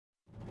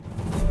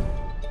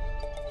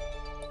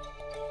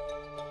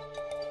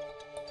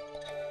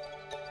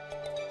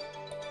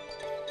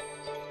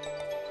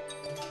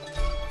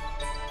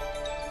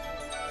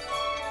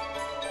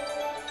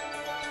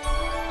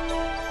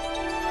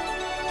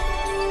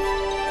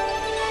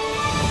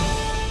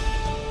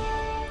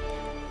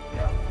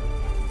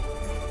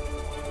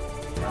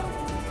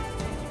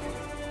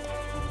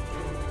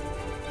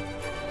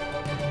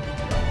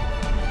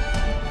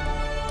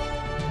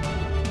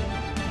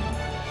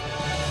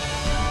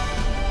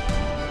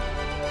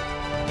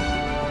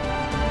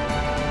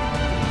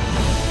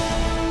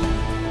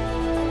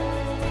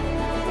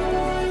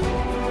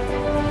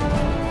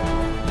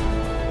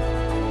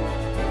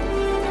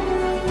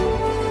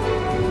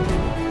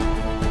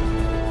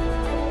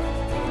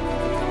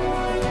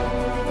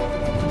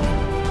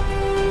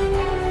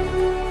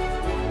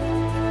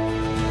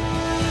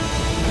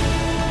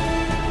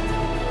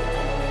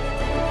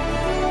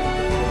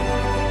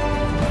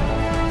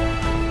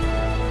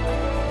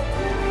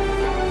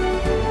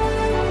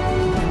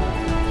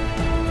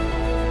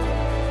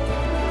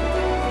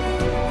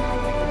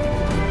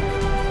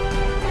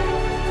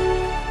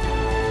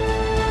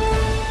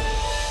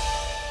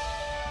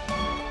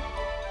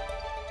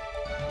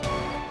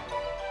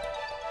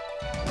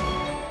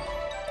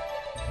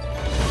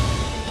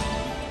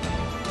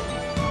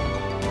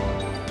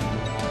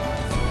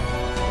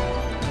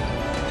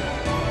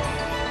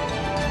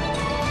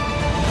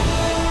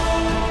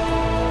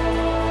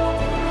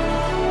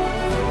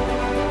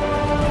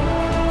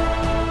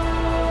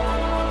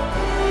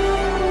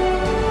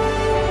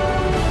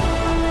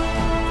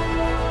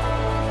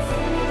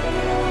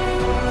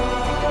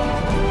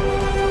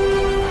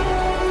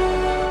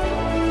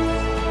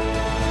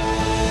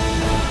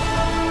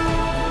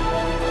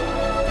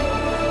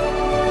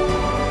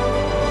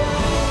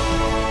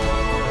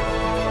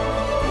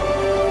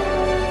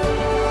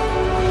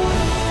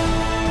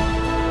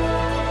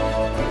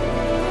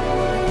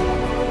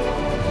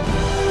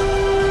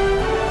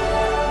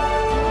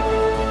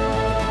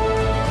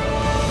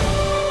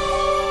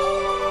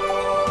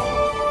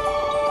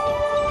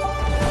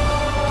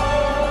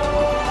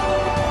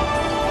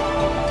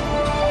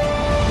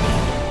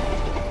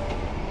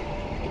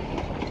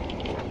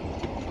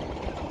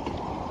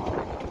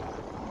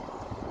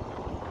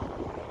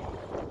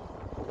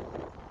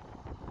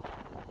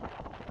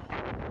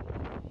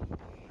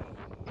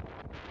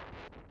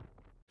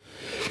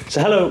So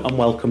hello and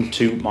welcome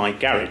to my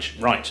garage.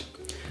 Right,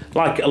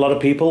 like a lot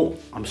of people,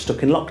 I'm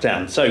stuck in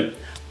lockdown. So,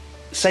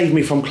 save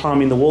me from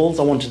climbing the walls,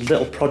 I wanted a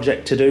little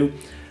project to do,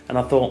 and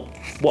I thought,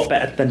 what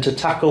better than to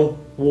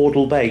tackle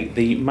Wardle Bay,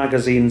 the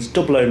magazine's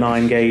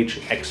 009 gauge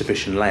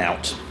exhibition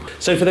layout.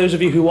 So for those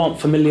of you who aren't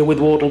familiar with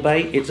Wardle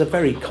Bay, it's a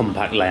very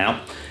compact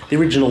layout. The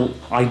original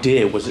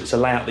idea was it's a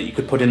layout that you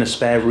could put in a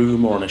spare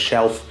room or on a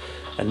shelf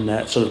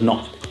and sort of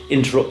not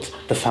interrupt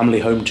the family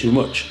home too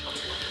much.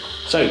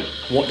 So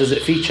what does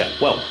it feature?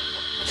 Well,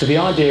 so the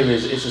idea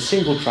is it's a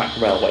single track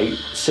railway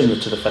similar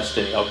to the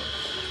Ffestiniog,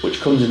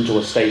 which comes into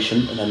a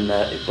station and then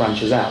it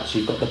branches out. So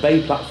you've got the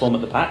bay platform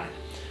at the back,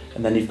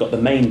 and then you've got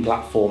the main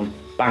platform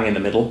bang in the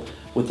middle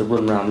with the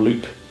run round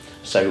loop.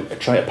 So a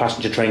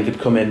passenger train could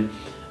come in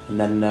and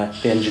then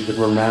the engine could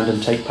run round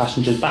and take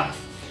passengers back.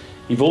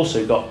 You've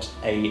also got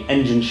an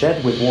engine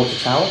shed with water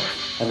tower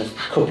and a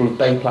couple of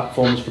bay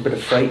platforms for a bit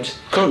of freight.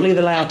 Currently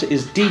the layout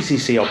is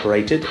DCC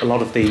operated. A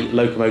lot of the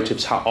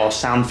locomotives are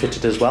sound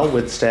fitted as well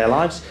with stair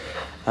lives.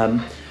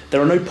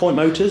 There are no point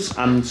motors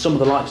and some of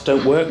the lights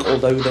don't work,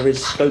 although there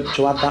is scope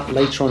to add that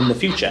later on in the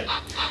future.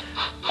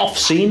 Off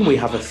scene we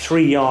have a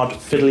 3-yard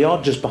fiddle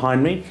yard just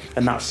behind me,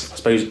 and that's, I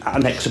suppose,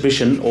 an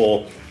exhibition,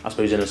 or I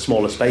suppose in a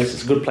smaller space.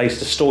 It's a good place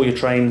to store your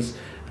trains,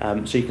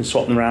 so you can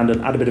swap them around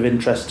and add a bit of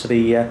interest to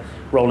the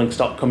rolling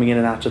stock coming in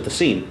and out of the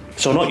scene.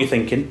 So I know what you're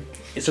thinking,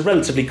 it's a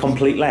relatively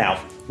complete layout.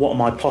 What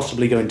am I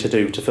possibly going to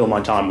do to fill my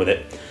time with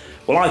it?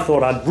 Well, I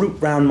thought I'd root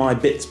round my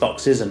bits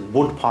boxes and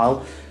wood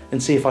pile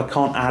and see if I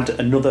can't add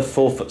another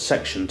 4-foot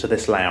section to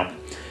this layout.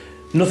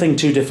 Nothing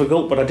too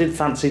difficult, but I did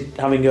fancy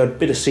having a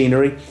bit of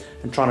scenery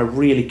and trying to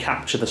really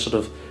capture the sort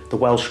of the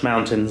Welsh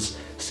mountains,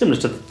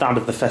 similar to that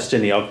of the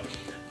Ffestiniog,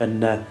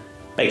 and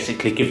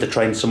basically give the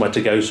train somewhere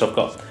to go so I've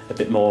got a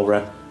bit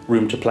more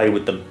room to play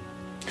with them.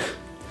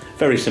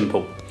 Very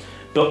simple.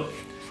 But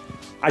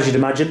as you'd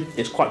imagine,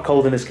 it's quite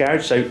cold in this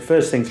garage, so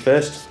first things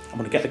first, I'm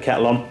going to get the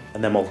kettle on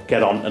and then we'll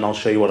get on and I'll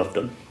show you what I've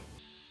done.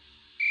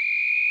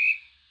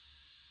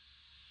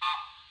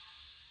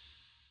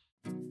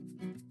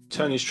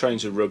 Tony's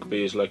Trains of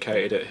Rugby is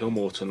located at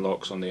Hillmorton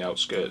Locks on the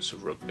outskirts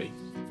of Rugby.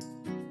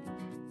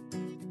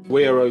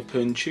 We are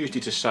open Tuesday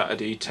to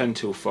Saturday 10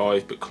 till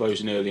 5, but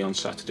closing early on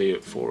Saturday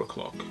at 4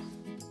 o'clock.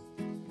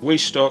 We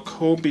stock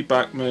Hornby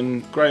Bachmann,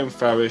 Graham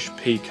Farish,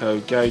 Pico,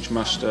 Gauge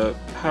Master,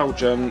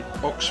 Haljan,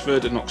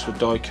 Oxford and Oxford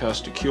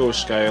Diecast, Acura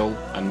Scale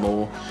and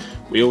more.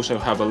 We also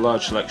have a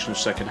large selection of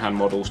second-hand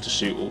models to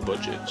suit all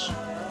budgets.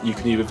 You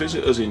can either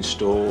visit us in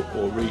store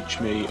or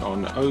reach me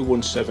on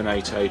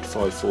 01788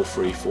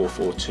 543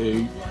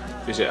 442,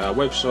 visit our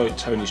website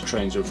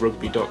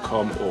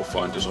tonystrainsofrugby.com or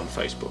find us on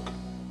Facebook.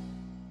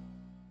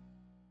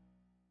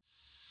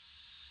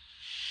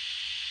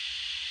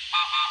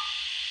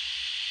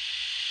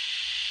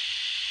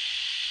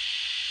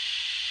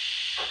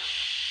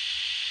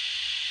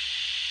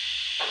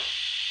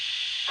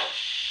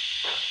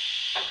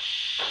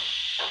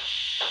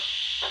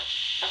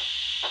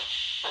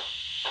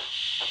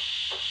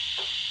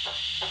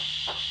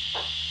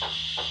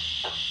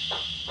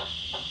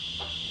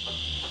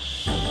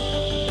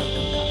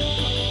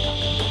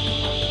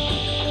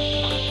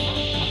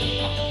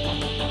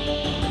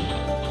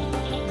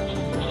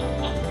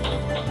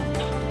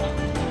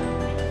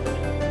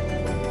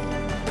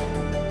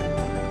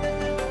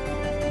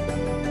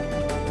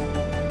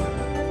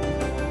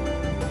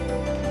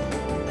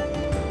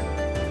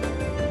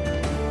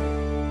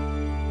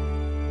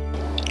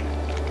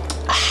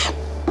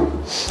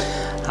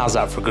 How's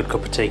that for a good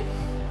cup of tea?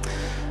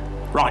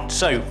 Right,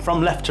 so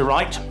from left to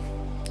right,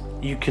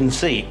 you can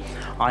see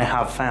I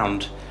have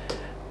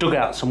dug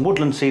out some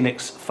Woodland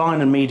Scenics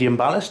fine and medium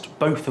ballast,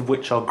 both of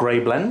which are grey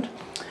blend.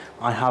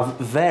 I have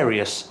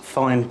various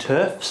fine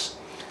turfs.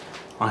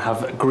 I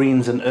have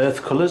greens and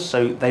earth colours,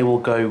 so they will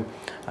go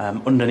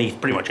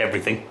underneath pretty much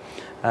everything.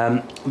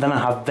 Then I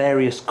have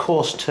various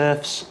coarse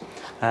turfs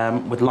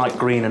with light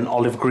green and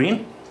olive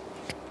green.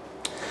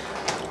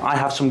 I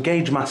have some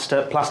Gauge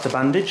Master plaster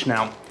bandage.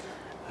 Now,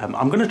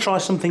 I'm going to try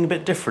something a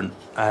bit different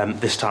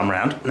this time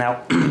around.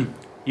 Now,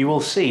 you will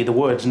see the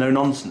words no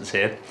nonsense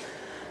here.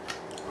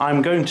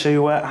 I'm going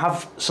to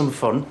have some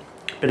fun,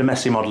 a bit of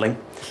messy modelling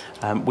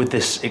with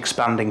this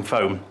expanding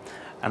foam,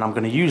 and I'm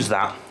going to use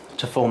that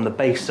to form the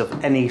base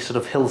of any sort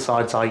of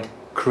hillsides I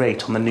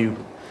create on the new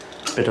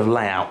bit of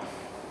layout.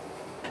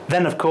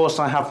 Then, of course,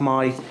 I have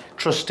my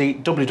trusty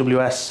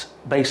WHS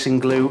basing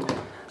glue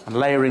and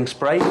layering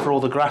spray for all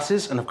the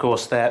grasses, and of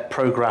course their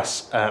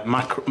Progress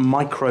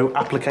micro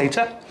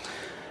applicator.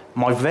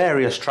 My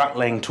various track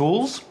laying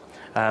tools,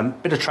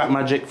 bit of track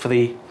magic for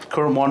the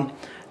current one.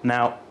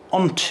 Now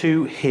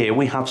onto here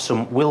we have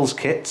some Wills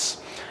kits.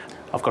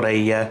 I've got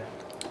a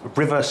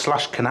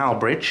river/canal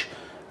bridge,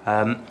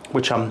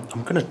 which I'm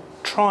going to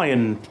try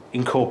and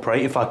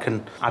incorporate if I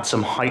can add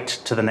some height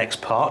to the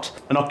next part.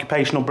 An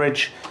occupational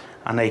bridge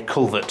and a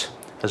culvert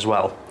as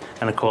well.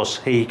 And of course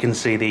here you can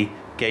see the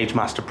Gauge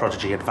Master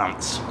Prodigy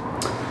Advance.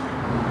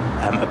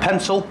 A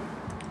pencil,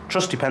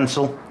 trusty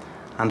pencil,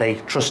 and a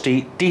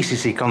trusty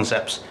DCC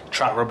Concepts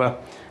track rubber.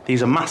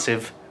 These are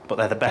massive, but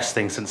they're the best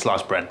thing since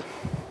sliced bread.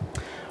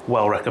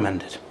 well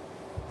recommended.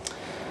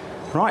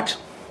 Right,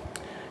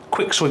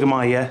 quick swig of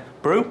my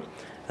brew,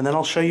 and then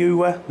I'll show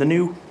you the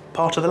new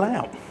part of the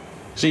layout.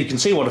 So you can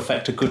see what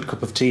effect a good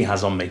cup of tea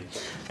has on me.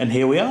 And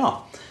here we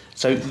are.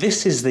 So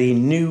this is the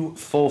new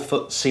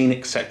 4-foot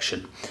scenic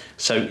section.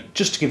 So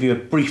just to give you a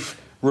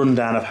brief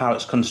rundown of how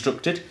it's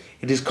constructed,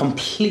 it is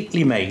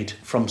completely made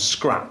from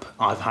scrap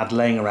I've had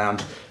laying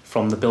around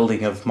from the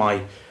building of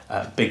my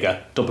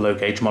bigger 00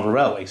 gauge model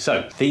railway.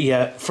 So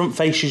the front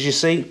fascias you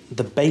see,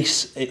 the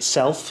base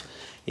itself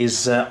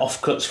is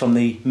offcuts from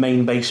the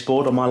main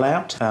baseboard on my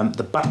layout.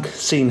 The back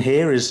scene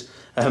here is,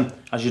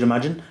 as you'd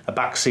imagine, a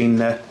back scene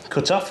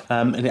cut off,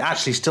 and it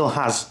actually still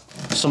has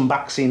some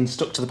back scene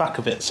stuck to the back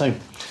of it, so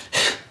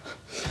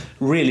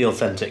really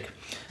authentic.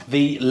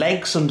 The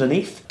legs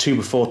underneath,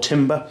 2x4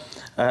 timber,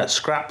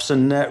 scraps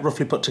and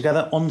roughly put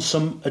together on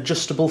some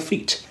adjustable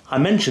feet. I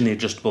mentioned the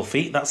adjustable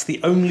feet, that's the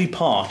only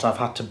part I've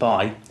had to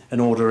buy and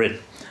order in.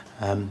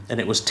 And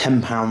it was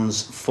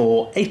 £10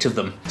 for 8 of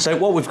them. So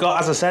what we've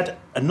got, as I said,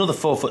 another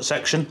 4-foot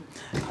section.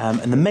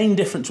 And the main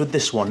difference with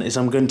this one is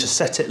I'm going to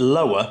set it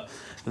lower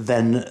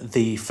than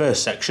the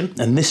first section.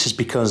 And this is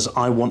because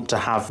I want to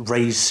have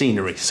raised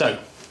scenery. So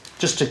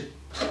just to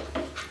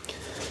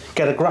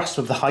get a grasp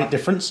of the height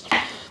difference,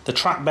 the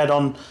track bed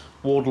on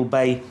Wardle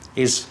Bay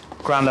is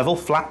ground level,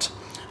 flat.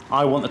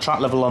 I want the track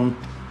level on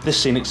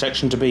this scenic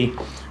section to be,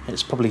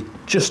 it's probably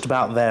just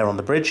about there on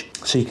the bridge.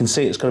 So you can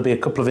see it's got to be a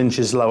couple of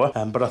inches lower,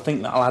 but I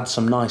think that'll add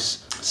some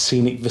nice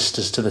scenic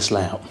vistas to this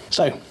layout.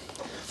 So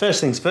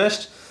first things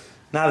first,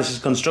 now this is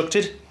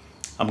constructed,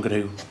 I'm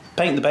going to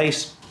paint the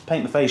base,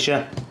 paint the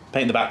fascia,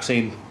 paint the back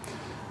scene,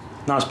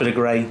 nice bit of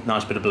grey,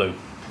 nice bit of blue,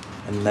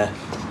 and it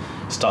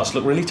starts to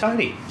look really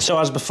tidy. So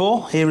as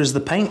before, here is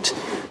the paint,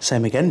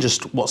 same again,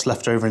 just what's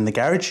left over in the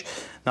garage.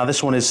 Now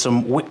this one is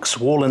some Wicks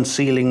Wall and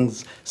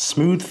Ceilings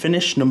Smooth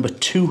Finish number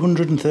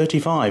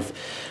 235,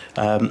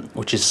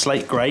 which is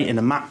slate grey in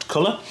a matte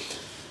colour.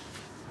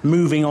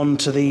 Moving on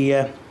to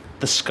the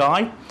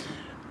sky,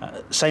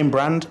 same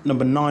brand,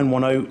 number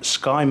 910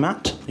 Sky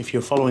Matte, if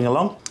you're following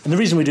along. And the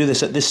reason we do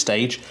this at this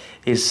stage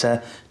is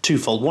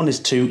twofold. One is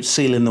to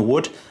seal in the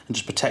wood and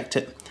just protect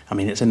it. I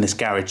mean, it's in this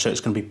garage, so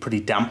it's going to be pretty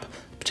damp,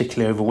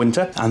 particularly over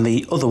winter. And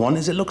the other one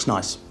is it looks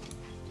nice.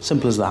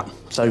 Simple as that.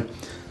 So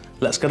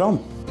let's get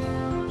on.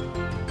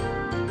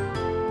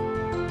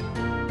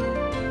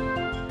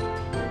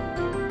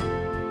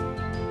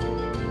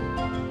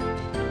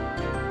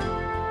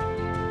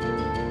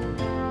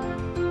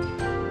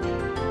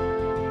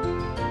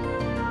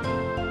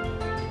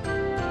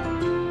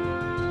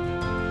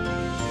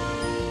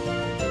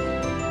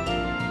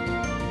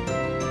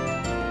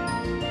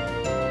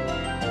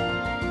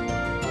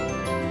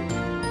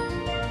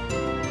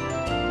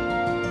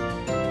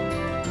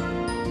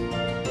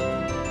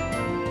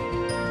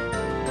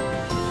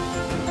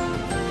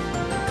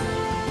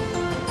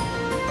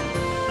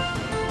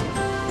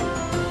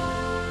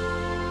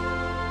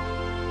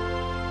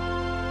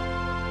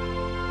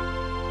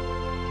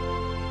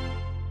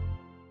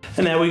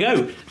 And there we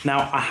go.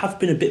 Now I have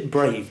been a bit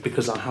brave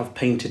because I have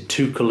painted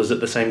 2 colours at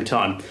the same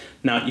time.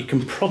 Now you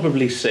can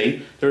probably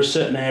see there are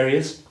certain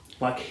areas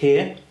like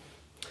here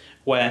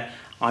where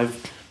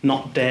I've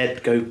not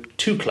dared go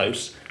too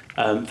close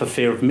for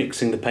fear of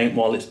mixing the paint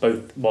while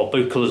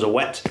both colours are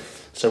wet.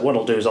 So what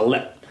I'll do is I'll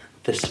let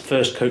this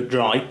first coat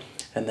dry,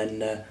 and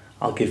then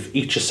I'll give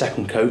each a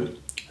second coat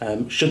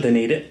should they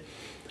need it,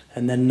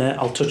 and then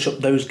I'll touch up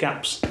those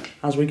gaps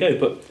as we go.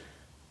 But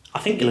I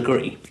think you'll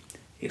agree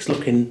it's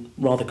looking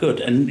rather good,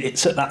 and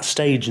it's at that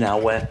stage now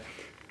where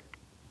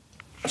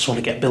I just want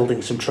to get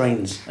building some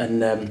trains,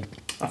 and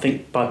I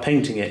think by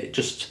painting it, it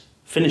just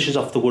finishes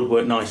off the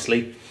woodwork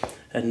nicely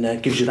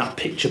and gives you that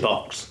picture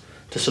box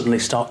to suddenly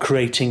start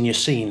creating your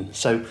scene.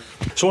 So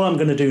what I'm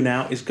going to do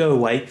now is go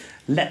away,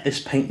 let this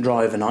paint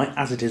dry overnight,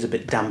 as it is a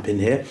bit damp in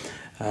here.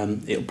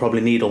 It'll probably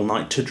need all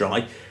night to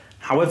dry.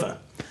 However,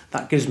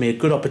 that gives me a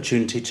good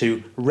opportunity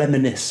to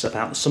reminisce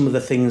about some of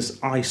the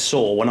things I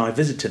saw when I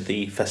visited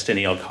the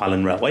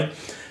Ffestiniog Railway,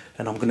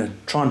 and I'm going to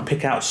try and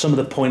pick out some of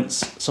the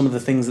points, some of the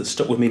things that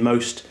stuck with me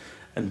most,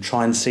 and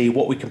try and see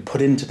what we can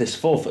put into this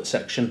 4-foot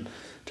section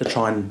to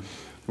try and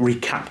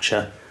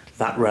recapture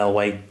that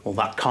railway, or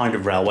that kind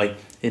of railway,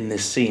 in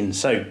this scene.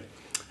 So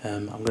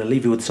I'm going to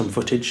leave you with some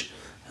footage,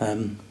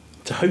 so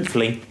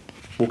hopefully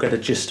we'll get a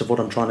gist of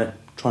what I'm trying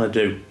to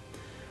do.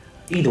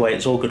 Either way,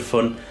 it's all good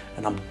fun,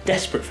 and I'm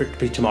desperate for it to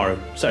be tomorrow.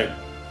 So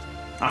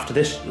after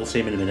this, you'll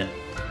see me in a minute.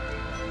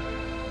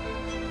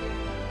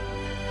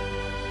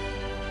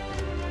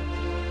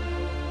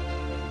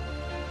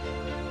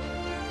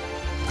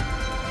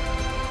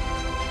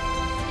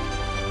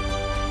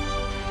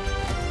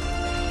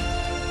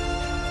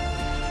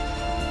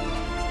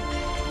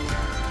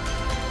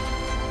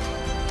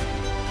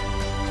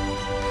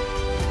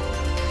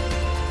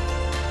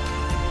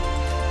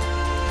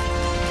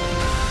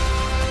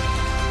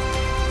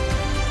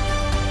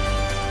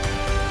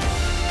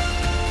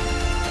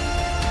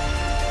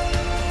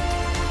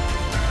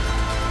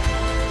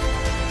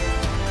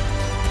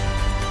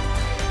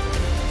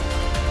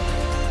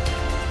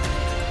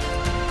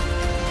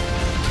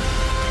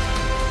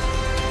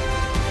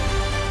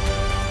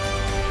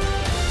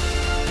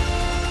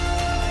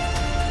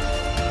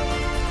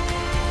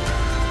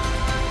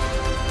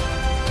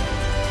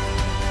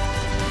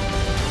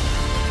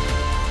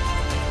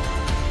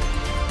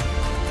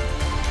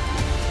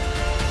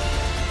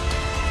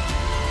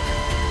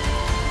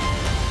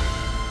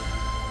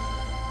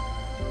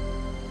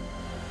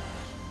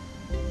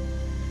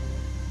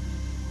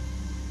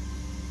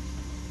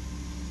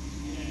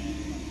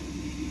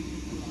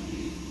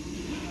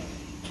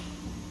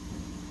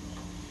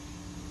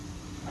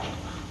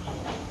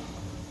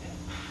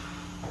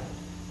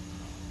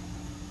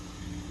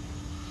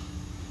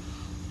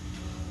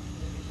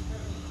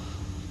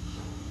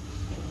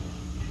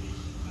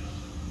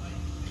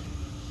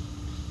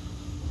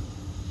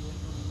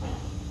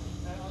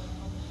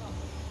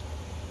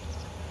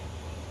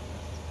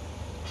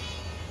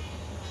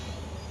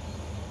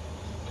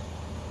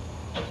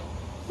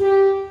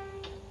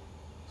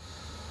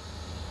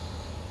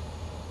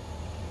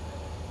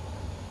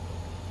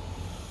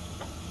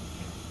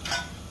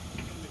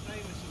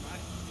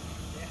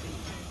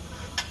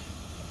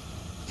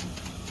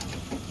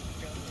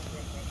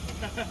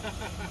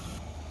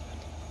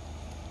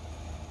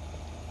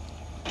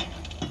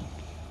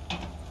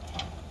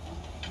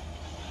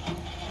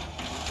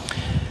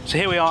 So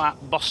here we are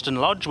at Boston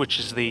Lodge, which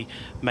is the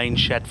main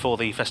shed for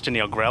the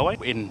Ffestiniog Railway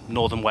in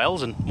northern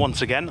Wales, and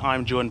once again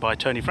I'm joined by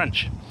Tony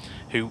French,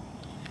 who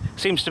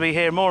seems to be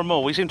here more and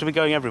more. We seem to be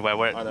going everywhere,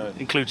 where it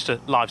includes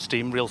to live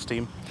steam, real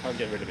steam. Can't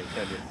get rid of it,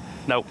 can you?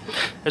 No,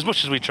 as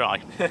much as we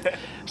try.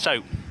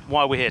 So,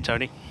 why are we here,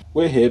 Tony?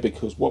 We're here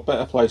because what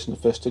better place than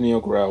the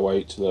Ffestiniog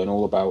Railway to learn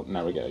all about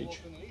narrow gauge.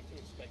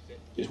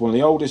 It's one of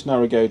the oldest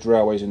narrow gauge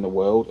railways in the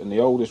world and the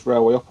oldest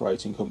railway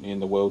operating company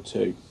in the world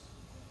too.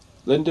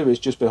 Linda is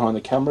just behind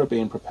the camera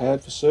being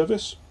prepared for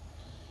service,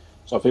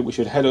 so I think we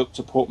should head up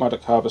to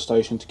Portmaddock Harbour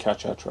Station to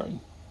catch our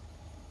train.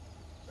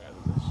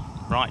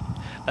 Right,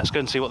 let's go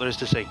and see what there is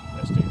to see.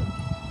 Let's do that.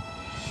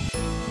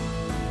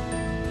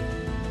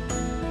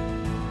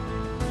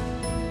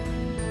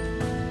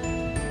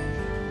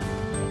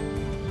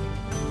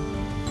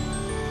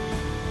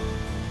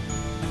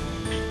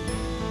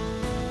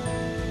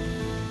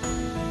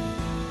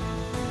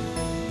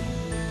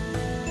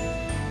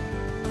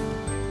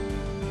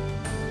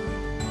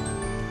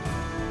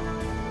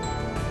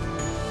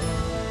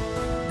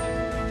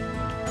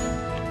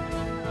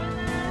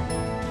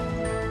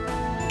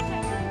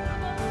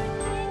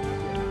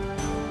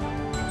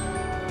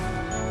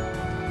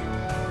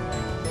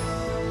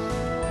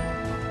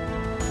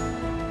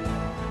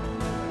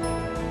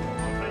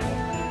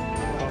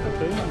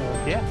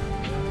 Yeah.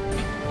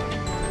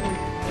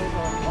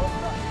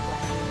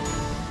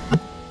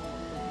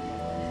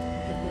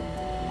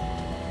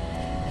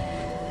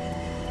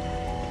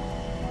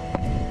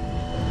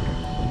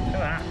 Look at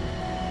that.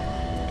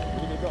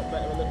 Would it have got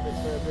better a little bit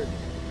further in?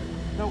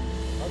 Nope.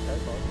 Okay,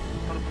 fine.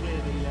 Got to clear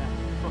the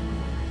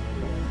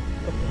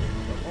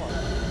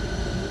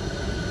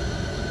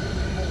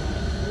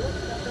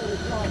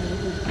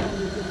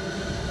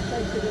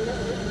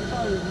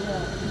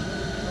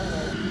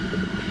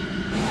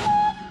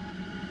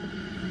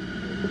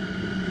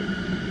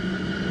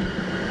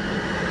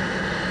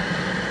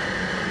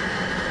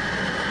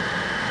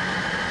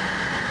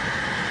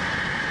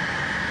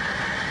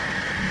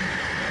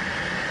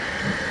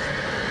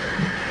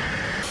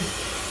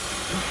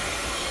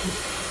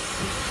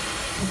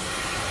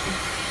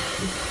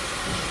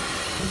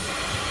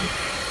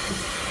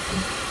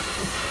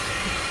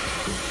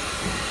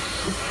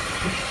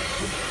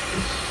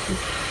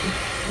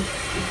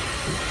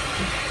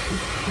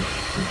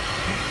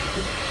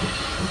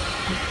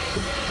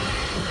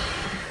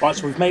Right,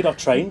 so we've made our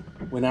train.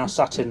 We're now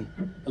sat in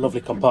a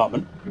lovely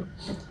compartment.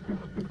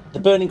 The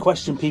burning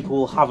question people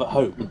will have at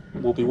home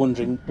will be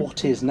wondering,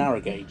 what is narrow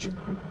gauge?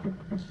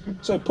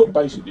 So put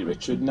basically,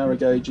 Richard, narrow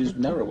gauge is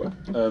narrower.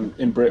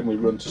 In Britain we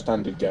run to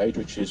standard gauge,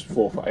 which is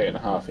 4 foot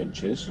 8.5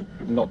 inches.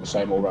 Not the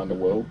same all around the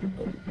world.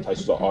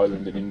 Places like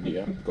Ireland and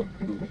India have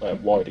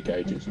got wider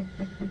gauges.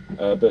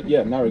 But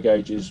yeah, narrow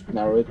gauge is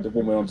narrower. The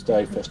one we're on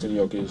today,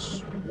 Ffestiniog,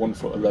 is 1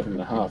 foot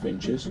 11.5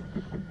 inches,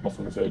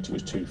 often referred to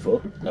as 2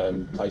 foot.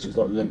 Places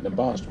like Ln and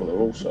Barnstable are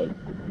also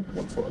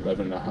 1 foot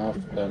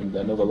 11.5, and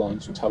then other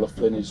lines,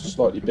 Flin is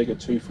slightly bigger,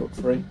 2 foot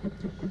 3,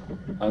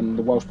 and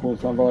the Welsh Pool and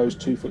Llanfair is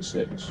 2 foot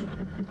 6.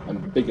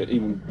 And bigger,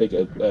 even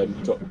bigger,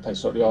 you've got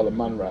places like the Isle of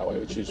Man Railway,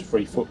 which is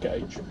 3 foot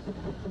gauge,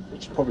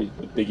 which is probably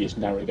the biggest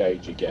narrow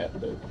gauge you get.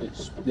 But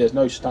there's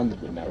no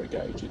standard with narrow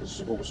gauge,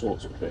 it's all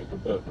sorts of big.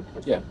 But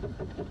yeah,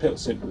 put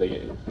simply,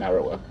 it's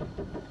narrower.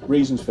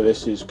 Reasons for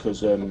this is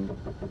because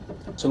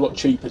it's a lot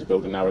cheaper to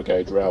build a narrow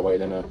gauge railway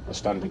than a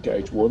standard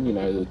gauge one. You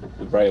know,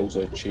 the rails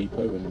are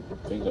cheaper and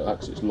things like that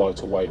because it's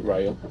lighter weight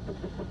rail.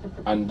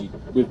 And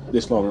with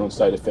this line we're on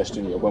today, the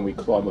Ffestiniog, when we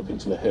climb up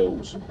into the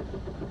hills,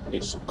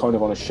 it's kind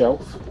of on a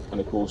shelf, and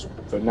of course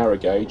for narrow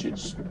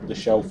gauge the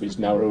shelf is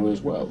narrower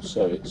as well,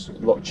 so it's a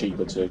lot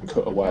cheaper to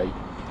cut away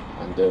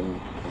and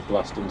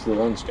blast into the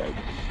landscape.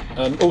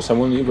 Also,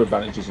 one of the other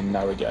advantages in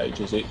narrow gauge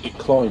is it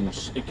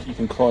climbs. You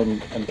can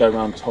climb and go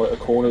around tighter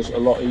corners a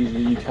lot easier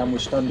than you can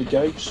with standard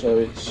gauge. So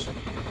it's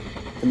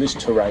in this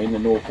terrain, the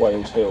North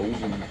Wales hills,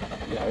 and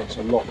it's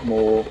a lot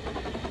more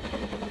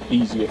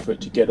easier for it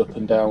to get up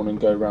and down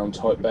and go around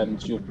tight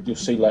bends. You'll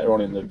see later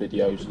on in the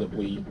videos that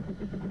we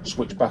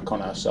switch back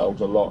on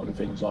ourselves a lot and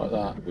things like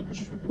that,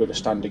 which with a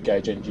standard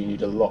gauge engine you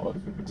need a lot of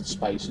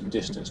space and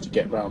distance to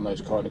get around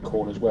those kind of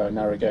corners, where a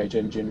narrow gauge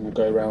engine will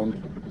go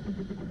around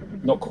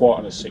not quite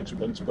on a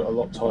sixpence but a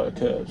lot tighter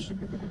curves.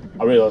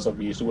 I realise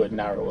I've used the word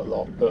narrow a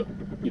lot, but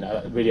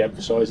that really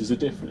emphasises the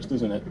difference,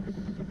 doesn't it?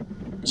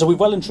 So we've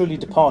well and truly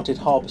departed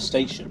Harbour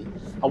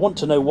Station. I want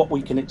to know what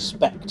we can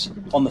expect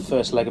on the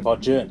first leg of our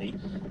journey,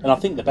 and I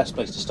think the best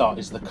place to start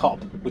is the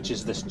Cobb, which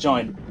is this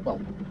giant, well,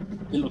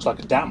 it looks like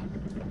a dam.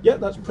 Yeah,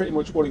 that's pretty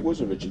much what it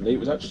was originally. It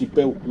was actually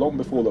built long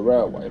before the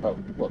railway,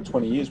 about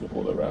 20 years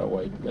before the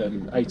railway.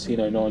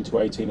 1809 to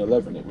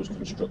 1811 it was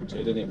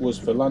constructed, and it was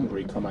for land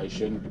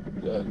reclamation,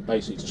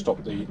 basically to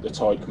stop the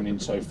tide coming in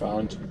so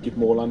far and to give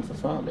more land for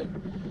farming.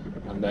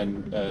 And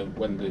then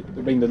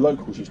the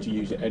locals used to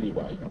use it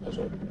anyway as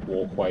a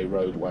walkway,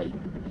 roadway.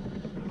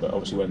 But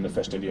obviously when the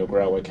Ffestiniog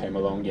Railway came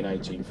along in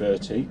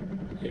 1830,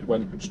 it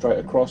went straight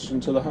across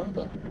into the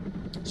harbour.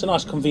 It's a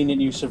nice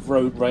convenient use of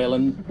road, rail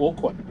and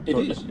walkway. It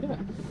is,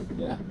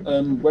 yeah.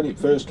 When it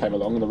first came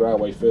along and the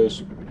railway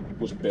first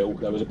was built,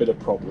 there was a bit of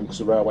problem because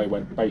the railway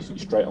went basically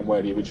straight on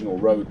where the original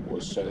road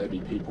was, so there'd be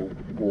people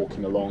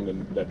walking along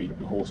and there'd be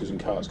horses and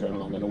carts going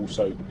along, and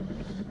also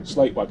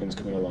slate wagons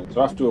coming along.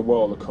 So after a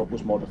while the COB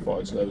was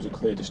modified, so there was a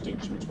clear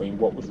distinction between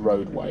what was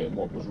roadway and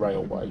what was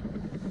railway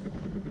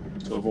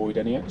to avoid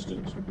any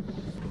accidents.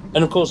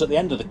 And of course at the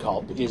end of the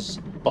COB is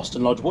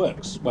Boston Lodge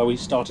Works, where we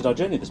started our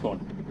journey this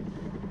morning.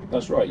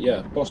 That's right,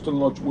 yeah. Boston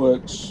Lodge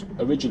Works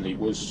originally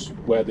was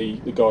where the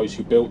guys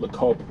who built the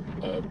COB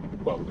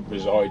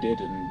resided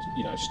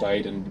and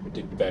stayed and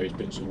did various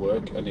bits of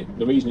work. And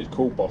the reason it's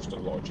called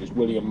Boston Lodge is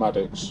William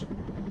Maddox,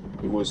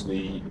 who was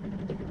the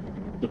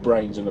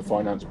brains and the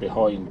finance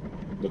behind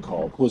the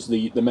COB, was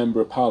the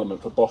Member of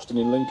Parliament for Boston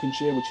in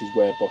Lincolnshire, which is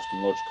where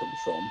Boston Lodge comes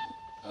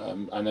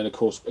from. And then of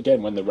course,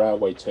 again, when the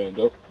railway turned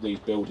up, these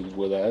buildings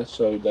were there,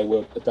 so they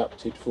were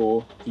adapted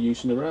for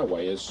use in the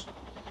railway as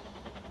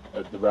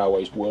the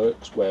railway's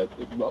works, where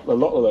a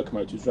lot of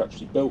locomotives were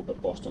actually built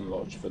at Boston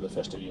Lodge for the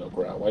Ffestiniog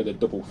Railway. The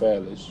double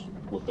fairlies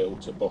were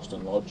built at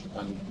Boston Lodge,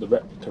 and the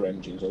replica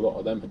engines, a lot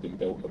of them had been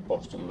built at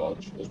Boston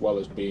Lodge, as well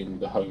as being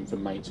the home for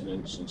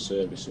maintenance and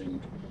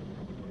servicing.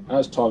 And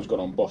as time's gone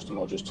on, Boston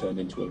Lodge has turned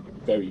into a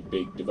very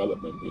big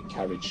development with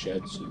carriage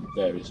sheds and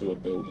various other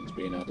buildings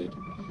being added.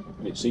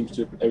 And it seems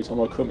to, every time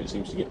I come, it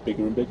seems to get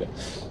bigger and bigger.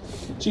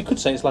 So you could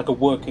say it's like a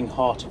working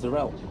heart of the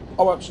rail.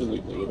 Oh,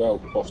 absolutely.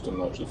 Without Boston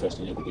Lodge, the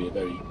Ffestiniog would be a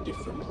very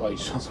different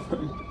place.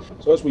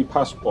 So as we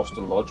pass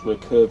Boston Lodge, we're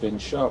curving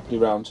sharply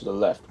round to the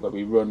left, where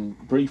we run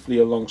briefly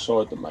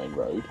alongside the main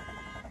road,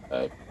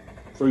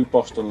 through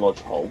Boston Lodge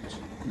Halt,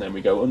 and then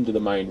we go under the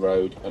main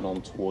road and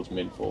on towards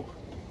Minthorpe.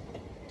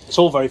 It's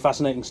all very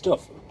fascinating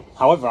stuff.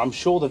 However, I'm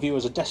sure the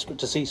viewers are desperate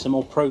to see some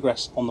more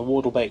progress on the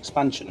Wardle Bay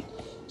expansion.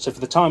 So for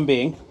the time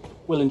being,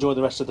 we'll enjoy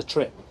the rest of the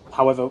trip.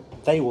 However,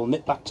 they will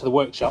nip back to the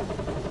workshop.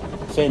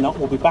 Fear not,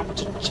 we'll be back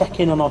to check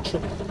in on our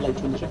trip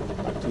later in the show.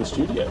 Back to the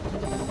studio.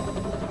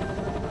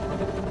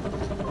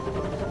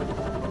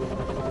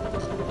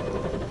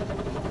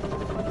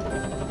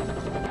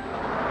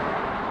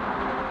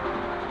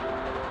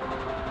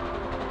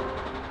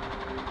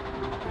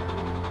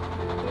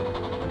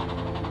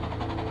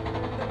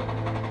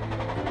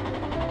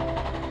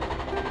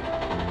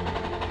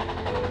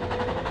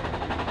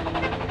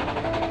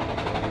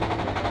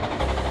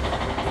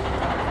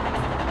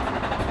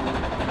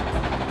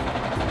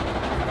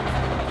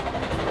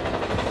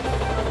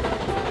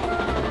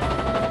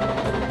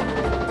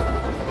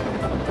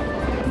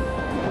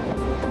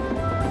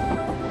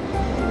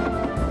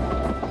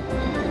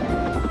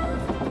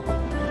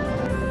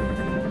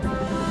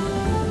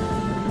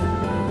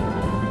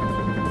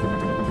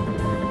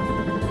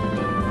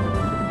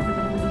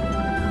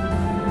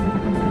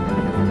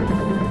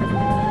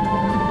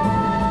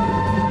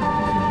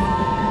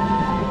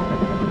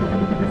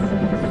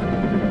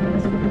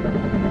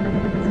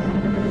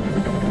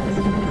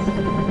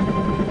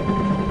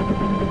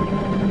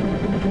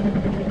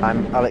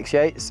 I'm Alex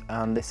Yates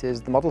and this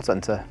is the Model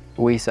Centre.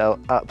 We sell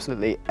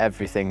absolutely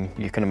everything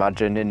you can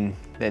imagine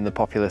in the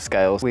popular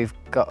scales. We've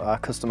got our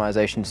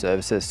customisation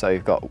services, so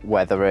you've got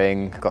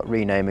weathering, got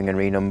renaming and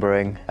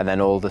renumbering, and then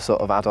all the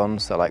sort of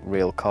add-ons, so like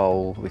real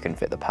coal, we can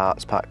fit the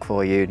parts pack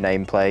for you,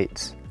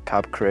 nameplates,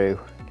 cab crew,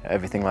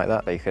 everything like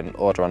that. You can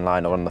order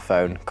online or on the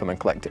phone, come and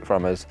collect it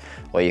from us,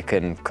 or you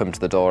can come to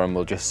the door and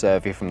we'll just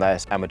serve you from there.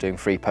 And we're doing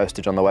free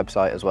postage on the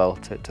website as well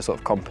to sort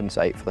of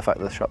compensate for the fact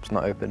that the shop's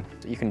not open.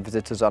 You can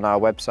visit us on our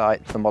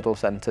website,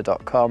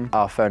 themodelcentre.com.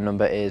 Our phone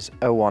number is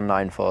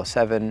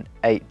 01947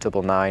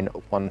 899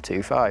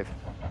 125.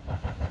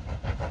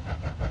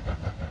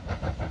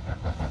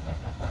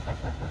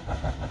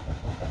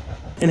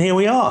 And here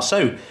we are.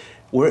 So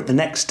we're at the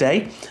next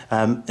day,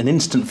 an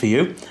instant for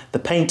you. The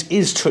paint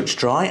is touch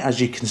dry,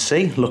 as you can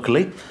see,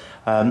 luckily.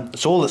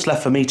 So all that's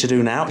left for me to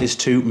do now is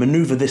to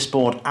manoeuvre this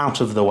board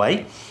out of the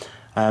way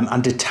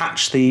and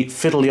detach the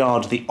fiddle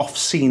yard, the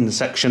off-scene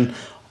section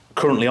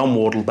currently on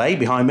Wardle Bay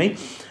behind me,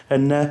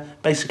 and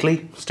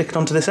basically stick it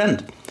onto this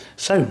end.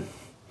 So,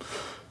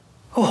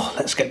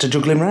 let's get to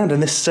juggling around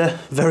in this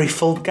very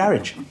full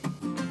garage.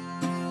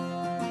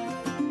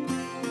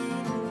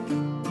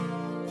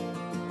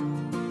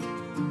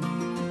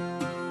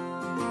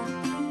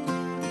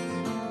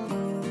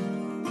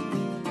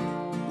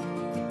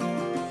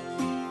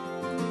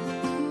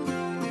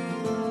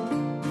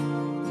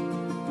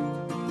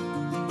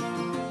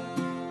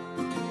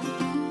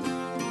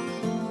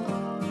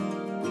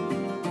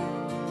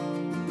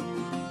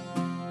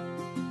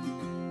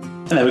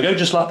 And there we go,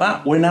 just like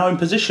that, we're now in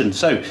position.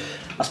 So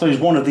I suppose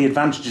one of the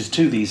advantages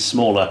to these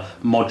smaller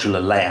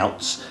modular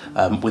layouts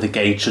with a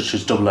gauge such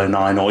as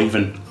 009 or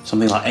even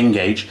something like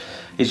N-gauge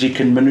is you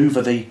can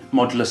manoeuvre the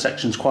modular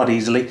sections quite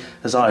easily,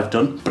 as I've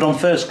done. But on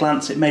first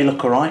glance it may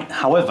look alright.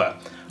 However,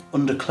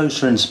 under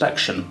closer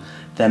inspection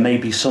there may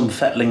be some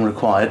fettling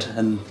required,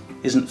 and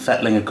isn't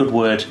fettling a good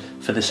word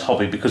for this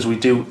hobby because we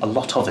do a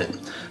lot of it.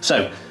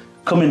 So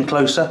come in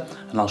closer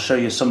and I'll show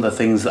you some of the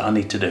things that I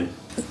need to do.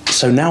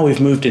 So now we've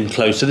moved in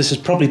close, so this is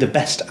probably the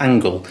best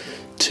angle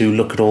to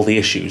look at all the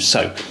issues.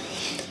 So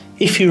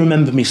if you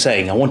remember me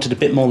saying I wanted a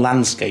bit more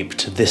landscape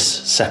to this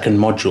second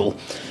module,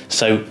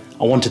 so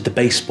I wanted the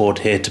baseboard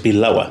here to be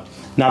lower.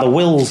 Now the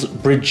Wills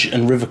Bridge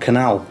and River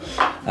Canal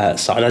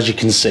side, as you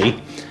can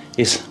see,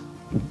 is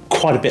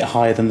quite a bit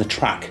higher than the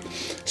track.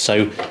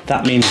 So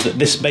that means that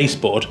this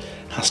baseboard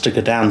has to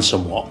go down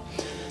somewhat.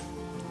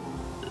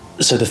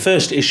 So the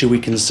first issue we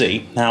can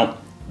see, now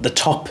the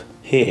top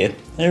here,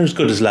 they're as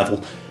good as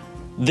level.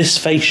 This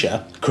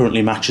fascia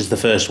currently matches the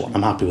first one,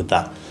 I'm happy with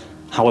that.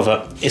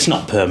 However, it's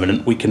not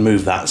permanent, we can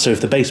move that. So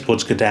if the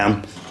baseboards go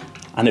down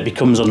and it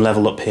becomes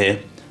unlevel up here,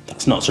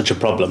 that's not such a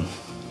problem.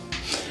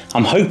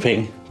 I'm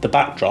hoping the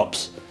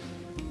backdrops,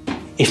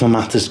 if my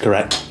math is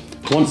correct,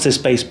 once this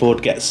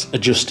baseboard gets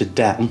adjusted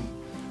down,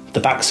 the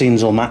back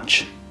scenes will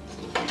match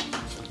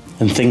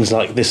and things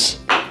like this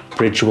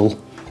bridge will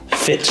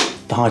fit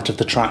the height of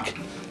the track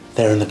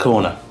there in the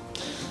corner.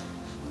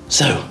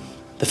 So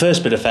the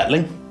first bit of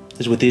fettling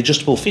is with the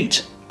adjustable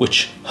feet,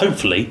 which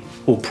hopefully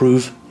will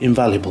prove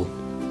invaluable.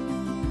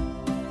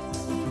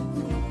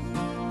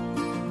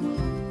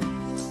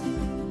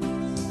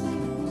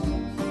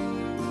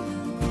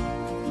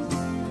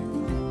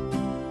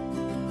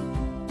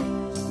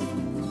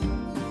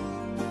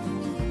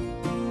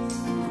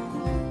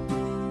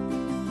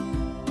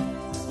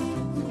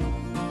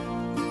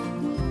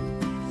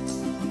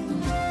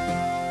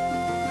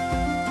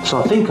 So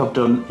I think I've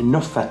done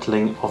enough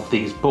fettling of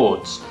these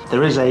boards.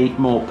 There is a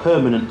more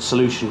permanent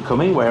solution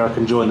coming where I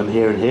can join them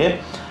here and here,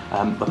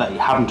 but they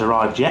haven't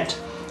arrived yet.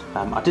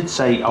 I did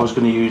say I was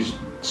going to use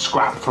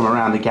scrap from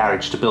around the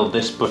garage to build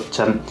this, but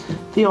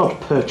the odd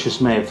purchase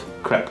may have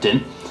crept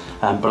in,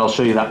 but I'll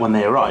show you that when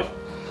they arrive.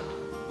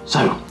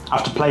 So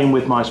after playing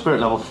with my spirit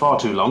level for far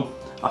too long,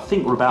 I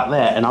think we're about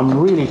there, and I'm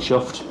really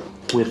chuffed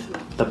with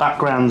the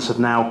backgrounds have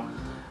now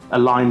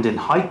aligned in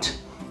height,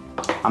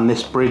 and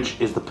this bridge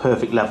is the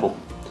perfect level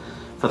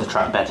for the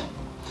track bed.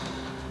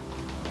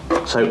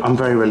 So I'm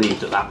very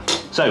relieved at that.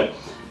 So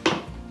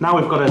now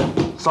we've got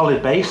a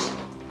solid base.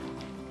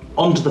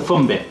 Onto the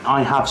fun bit.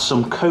 I have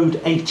some code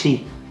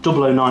 80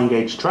 009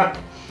 gauge track,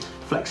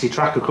 flexi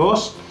track of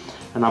course,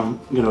 and I'm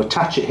going to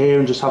attach it here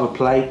and just have a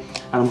play,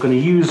 and I'm going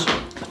to use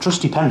a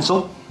trusty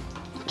pencil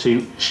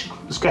to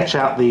sketch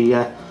out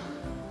the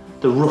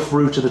rough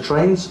route of the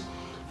trains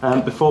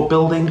before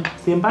building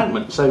the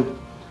embankment. So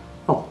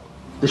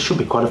this should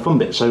be quite a fun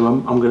bit, so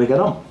I'm going to get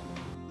on.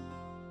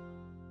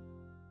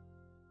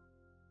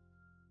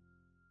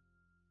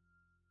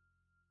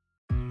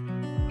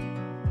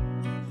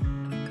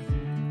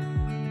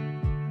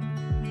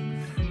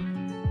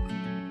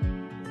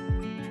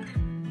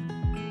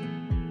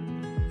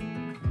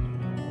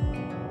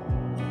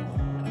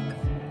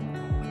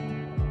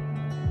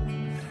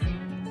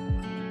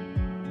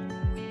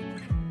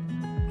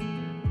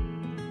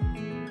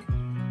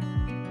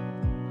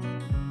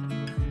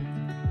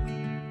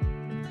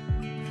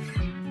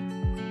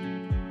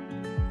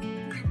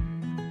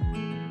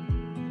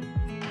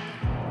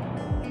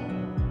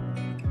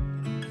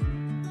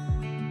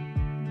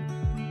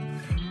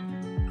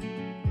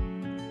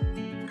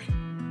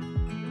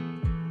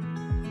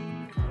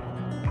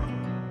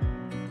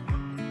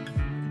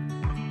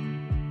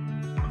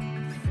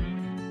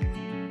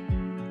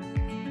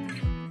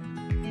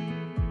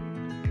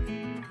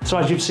 So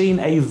as you've seen,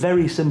 a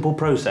very simple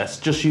process,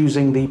 just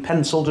using the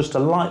pencil just to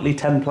lightly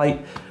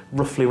template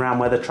roughly around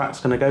where the track's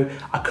going to go.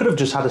 I could have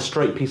just had a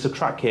straight piece of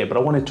track here, but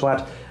I wanted to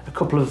add a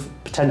couple of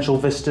potential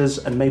vistas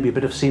and maybe a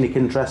bit of scenic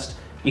interest,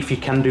 if you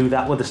can do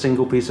that with a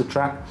single piece of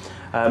track,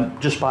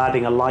 just by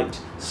adding a light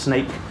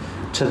snake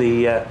to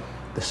the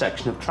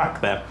section of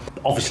track there.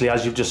 Obviously,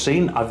 as you've just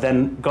seen, I've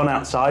then gone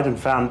outside and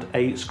found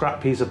a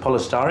scrap piece of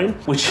polystyrene,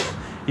 which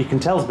you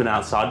can tell has been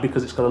outside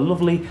because it's got a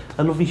lovely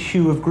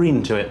hue of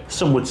green to it.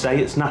 Some would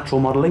say it's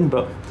natural modelling,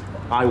 but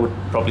I would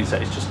probably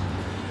say it's just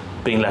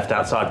being left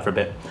outside for a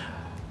bit.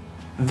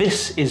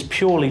 This is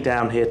purely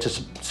down here to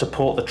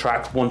support the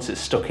track once it's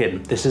stuck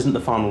in. This isn't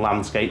the final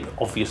landscape,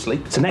 obviously.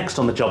 So next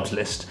on the jobs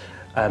list,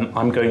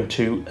 I'm going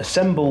to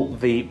assemble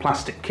the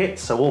plastic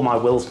kits, so all my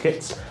Wills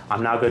kits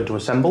I'm now going to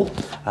assemble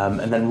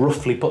and then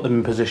roughly put them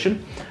in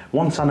position.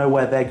 Once I know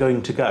where they're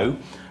going to go,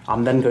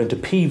 I'm then going to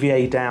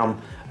PVA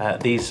down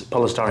these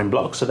polystyrene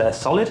blocks so they're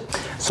solid.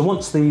 So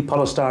once the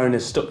polystyrene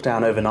is stuck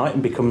down overnight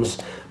and becomes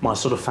my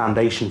sort of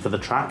foundation for the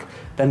track,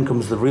 then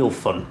comes the real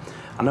fun.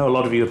 I know a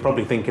lot of you are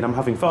probably thinking I'm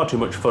having far too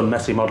much fun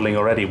messy modelling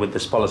already with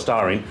this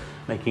polystyrene,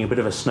 making a bit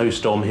of a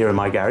snowstorm here in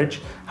my garage.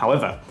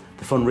 However,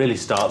 the fun really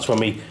starts when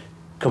we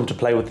come to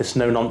play with this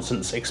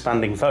no-nonsense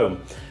expanding foam.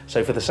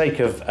 So for the sake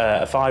of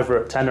a £5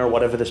 or a £10 or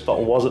whatever this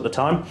bottle was at the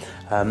time,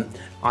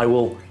 I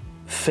will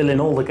fill in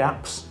all the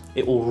gaps,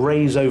 it will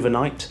raise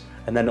overnight,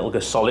 and then it'll go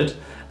solid,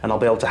 and I'll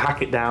be able to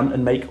hack it down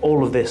and make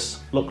all of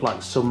this look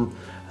like some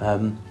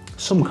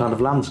kind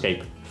of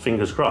landscape,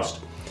 fingers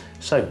crossed.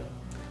 So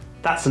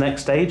that's the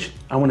next stage.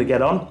 I want to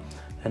get on,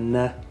 and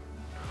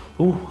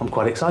I'm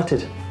quite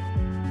excited.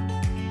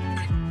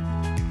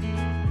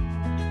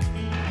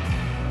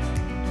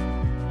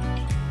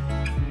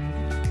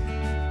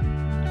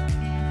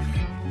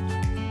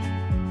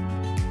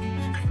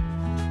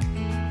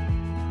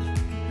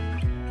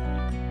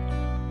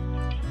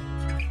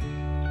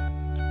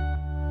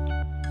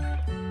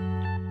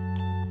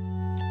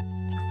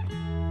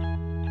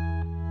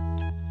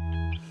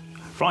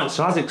 Right,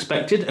 so as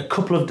expected, a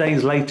couple of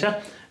days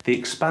later, the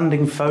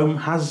expanding foam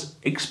has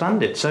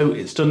expanded. So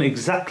it's done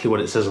exactly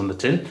what it says on the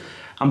tin.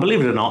 And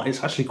believe it or not,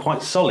 it's actually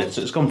quite solid.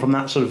 So it's gone from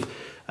that sort of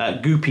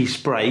goopy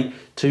spray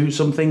to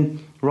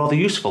something rather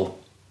useful.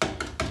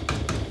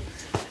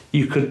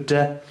 You could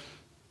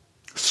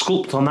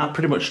sculpt on that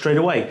pretty much straight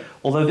away,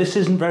 although this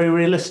isn't very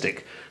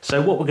realistic.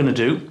 So what we're going to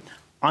do,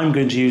 I'm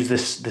going to use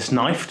this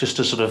knife just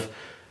to sort of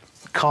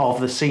carve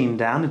the scene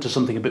down into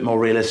something a bit more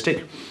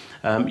realistic.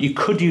 You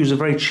could use a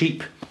very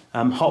cheap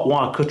hot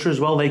wire cutter as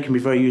well. They can be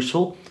very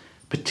useful,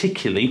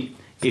 particularly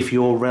if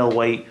your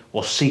railway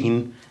or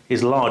scene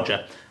is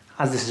larger.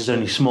 As this is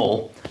only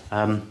small,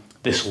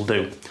 this will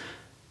do.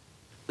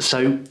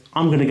 So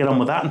I'm going to get on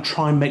with that and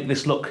try and make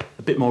this look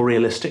a bit more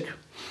realistic.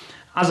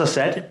 As I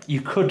said,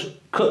 you could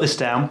cut this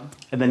down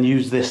and then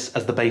use this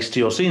as the base to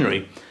your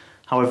scenery.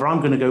 However, I'm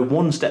going to go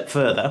one step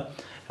further,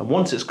 and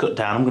once it's cut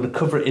down, I'm going to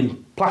cover it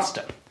in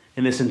plaster.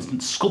 In this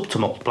instance,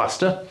 Sculptamox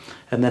plaster,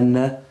 and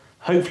then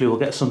hopefully we'll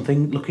get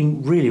something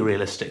looking really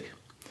realistic.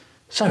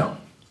 So,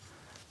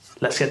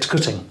 let's get to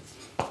cutting.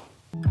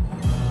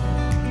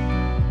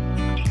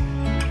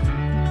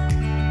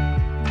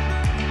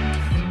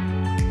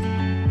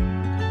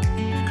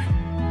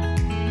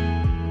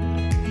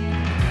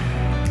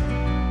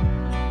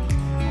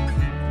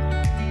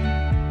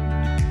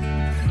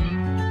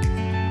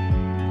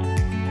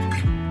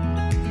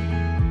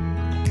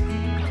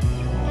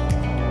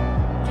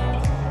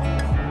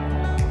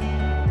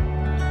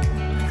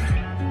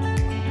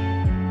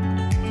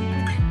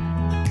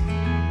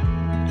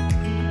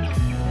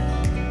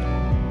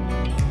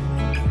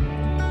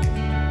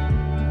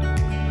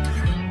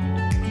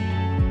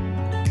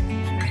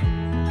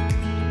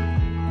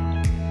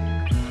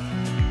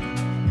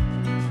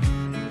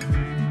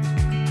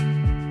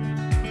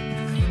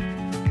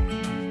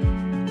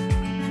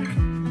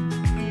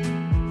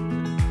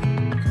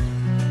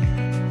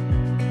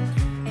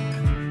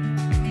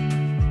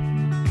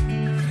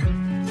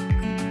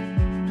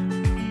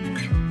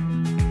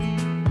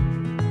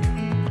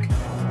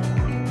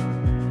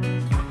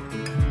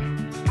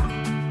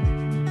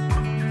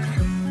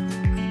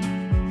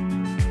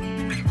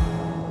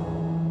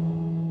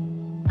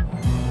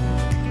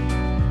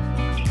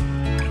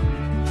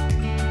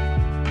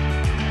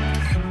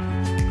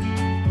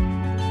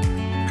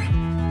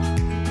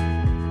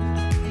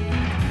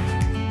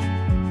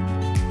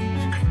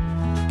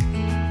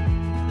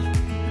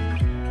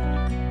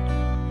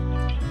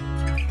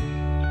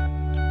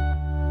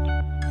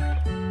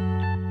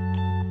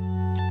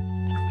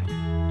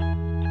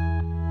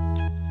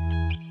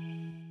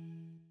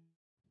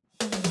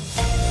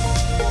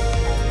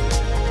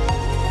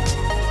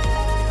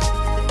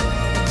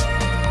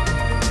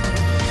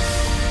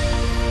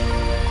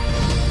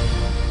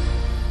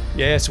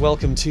 Yes,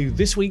 welcome to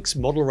this week's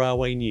Model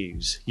Railway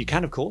News. You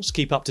can, of course,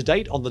 keep up to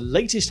date on the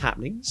latest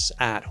happenings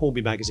at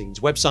Hornby Magazine's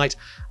website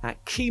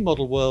at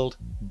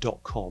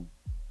keymodelworld.com.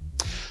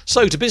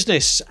 So to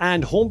business,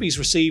 and Hornby's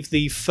received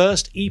the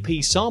first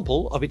EP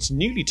sample of its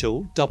newly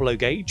tooled 00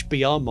 gauge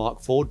BR Mark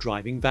IV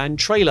driving van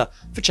trailer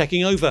for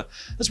checking over,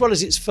 as well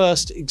as its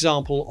first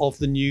example of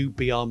the new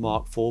BR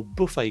Mark IV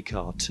buffet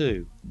car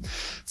too.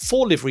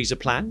 4 liveries are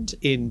planned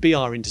in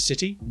BR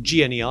Intercity,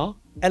 GNER,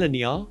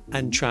 LNER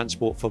and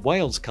Transport for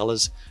Wales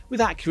colours, with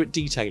accurate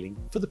detailing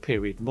for the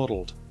period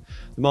modelled.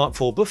 The Mark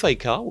IV buffet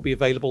car will be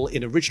available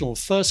in original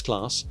first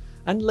class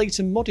and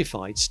later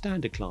modified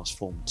standard class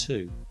form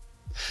too.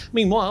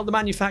 Meanwhile, the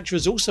manufacturer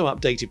has also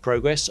updated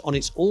progress on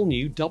its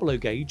all-new 00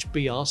 gauge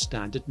BR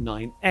Standard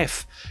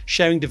 9F,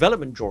 sharing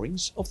development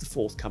drawings of the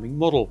forthcoming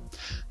model.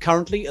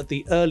 Currently at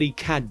the early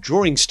CAD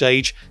drawing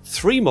stage,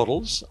 3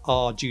 models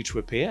are due to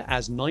appear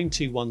as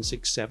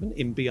 92167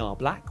 in BR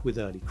Black with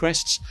early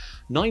crests,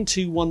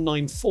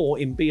 92194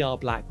 in BR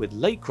Black with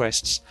late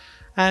crests,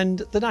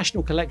 and the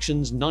National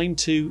Collection's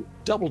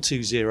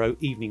 92220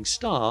 Evening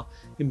Star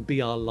in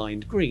BR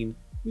Lined Green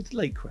with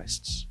late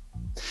crests.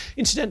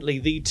 Incidentally,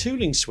 the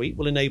tooling suite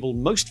will enable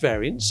most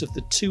variants of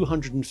the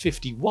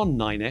 251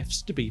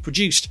 9Fs to be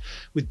produced,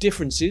 with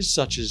differences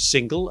such as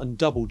single and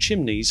double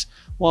chimneys,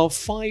 while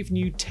 5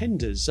 new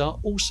tenders are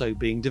also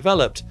being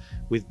developed,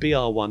 with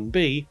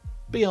BR1B,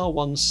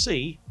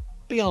 BR1C,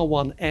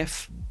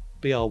 BR1F,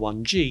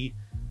 BR1G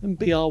and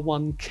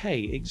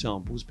BR1K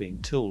examples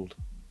being tooled.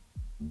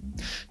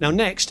 Now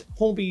next,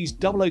 Hornby's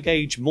 00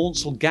 gauge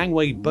Maunsell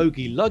gangway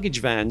bogie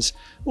luggage vans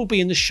will be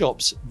in the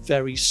shops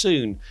very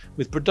soon,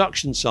 with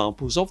production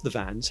samples of the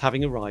vans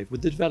having arrived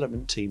with the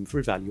development team for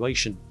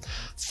evaluation.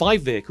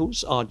 5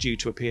 vehicles are due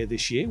to appear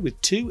this year,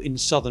 with 2 in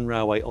Southern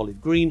Railway olive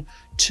green,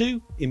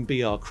 2 in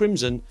BR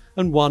crimson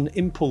and 1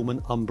 in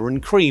Pullman umber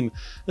and cream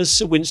as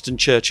Sir Winston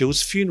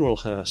Churchill's funeral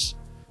hearse.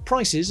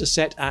 Prices are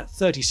set at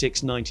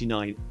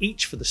 $36.99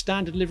 each for the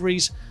standard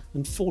liveries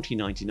and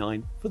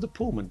 $40.99 for the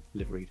Pullman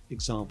liveried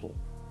example.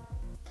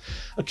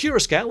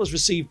 Accurascale has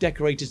received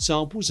decorated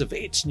samples of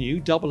its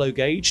new 00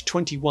 gauge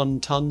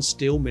 21-tonne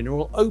steel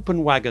mineral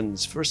open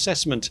wagons for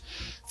assessment.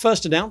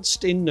 First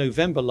announced in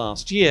November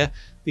last year,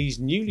 these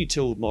newly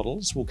tooled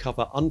models will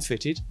cover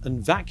unfitted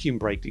and vacuum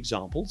braked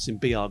examples in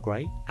BR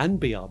grey and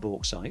BR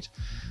bauxite.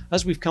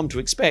 As we've come to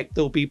expect,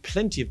 there will be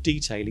plenty of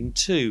detailing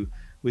too,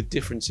 with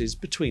differences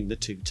between the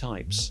two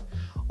types.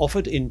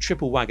 Offered in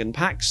triple wagon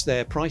packs,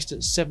 they're priced at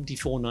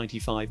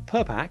 $74.95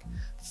 per pack.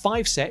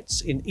 5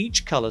 sets in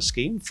each colour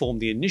scheme form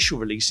the initial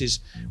releases,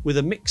 with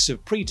a mix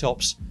of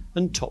pre-tops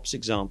and tops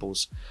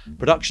examples.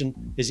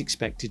 Production is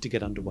expected to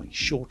get underway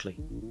shortly.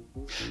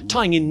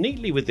 Tying in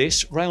neatly with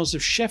this, Rails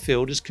of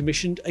Sheffield has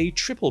commissioned a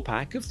triple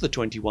pack of the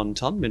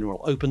 21-tonne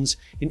mineral opens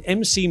in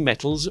MC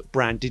Metals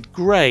branded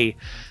grey,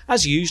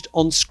 as used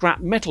on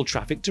scrap metal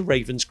traffic to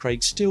Ravenscraig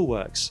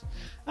Steelworks,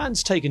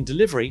 and's taken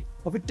delivery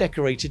of a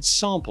decorated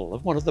sample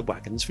of one of the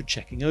wagons for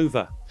checking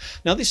over.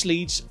 Now this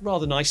leads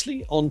rather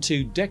nicely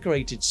onto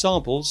decorated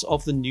samples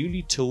of the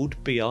newly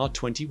tooled BR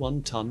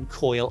 21-tonne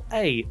Coil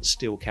A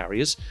steel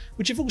carriers,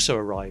 which have also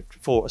arrived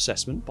for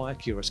assessment by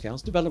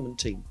Accurascale's development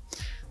team.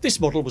 This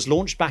model was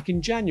launched back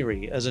in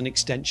January as an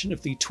extension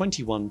of the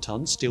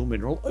 21-tonne steel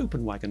mineral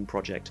open wagon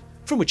project,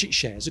 from which it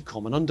shares a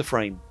common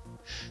underframe.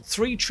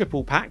 3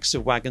 triple packs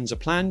of wagons are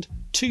planned,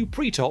 2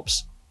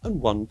 pre-tops and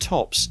 1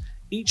 tops,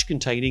 each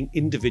containing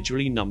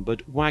individually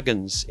numbered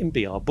wagons in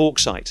BR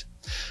bauxite.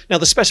 Now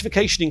the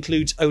specification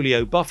includes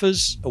oleo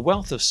buffers, a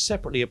wealth of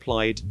separately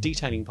applied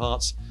detailing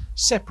parts,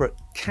 separate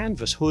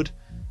canvas hood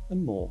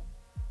and more.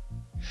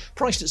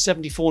 Priced at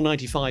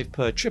 $74.95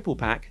 per triple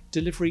pack,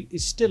 delivery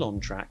is still on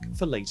track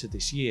for later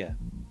this year.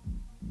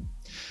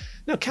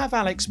 Now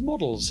Alex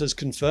Models has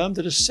confirmed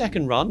that a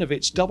second run of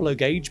its 00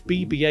 gauge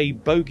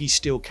BBA bogie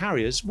steel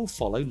carriers will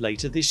follow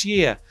later this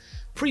year.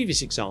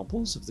 Previous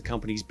examples of the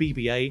company's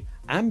BBA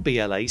and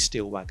BLA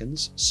steel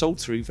wagons sold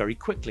through very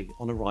quickly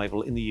on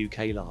arrival in the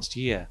UK last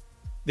year.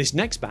 This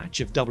next batch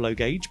of 00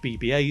 gauge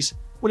BBAs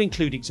will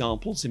include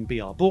examples in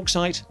BR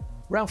bauxite,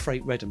 Rail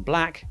Freight red and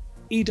black,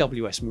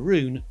 EWS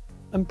maroon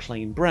and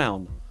plain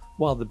brown,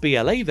 while the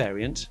BLA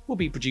variant will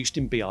be produced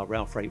in BR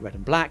Rail Freight red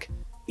and black,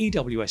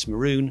 EWS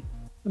maroon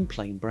and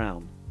plain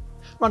brown.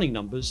 Running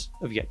numbers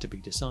have yet to be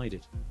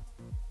decided.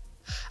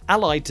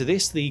 Allied to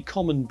this, the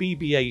common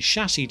BBA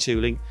chassis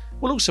tooling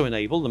will also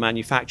enable the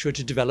manufacturer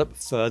to develop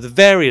further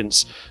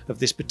variants of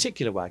this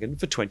particular wagon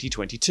for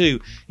 2022,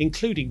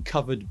 including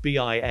covered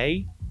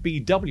BIA,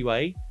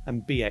 BWA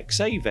and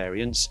BXA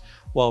variants,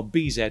 while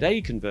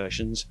BZA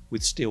conversions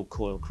with steel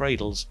coil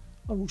cradles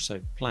are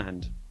also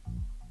planned.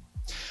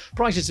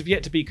 Prices have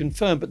yet to be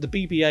confirmed, but the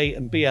BBA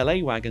and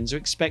BLA wagons are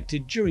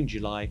expected during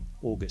July,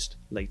 August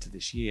later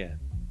this year.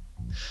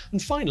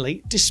 And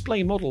finally,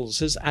 Display Models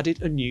has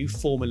added a new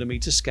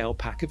 4mm scale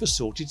pack of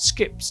assorted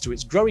skips to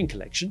its growing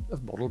collection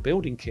of model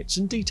building kits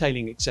and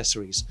detailing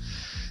accessories.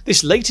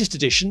 This latest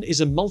addition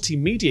is a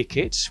multimedia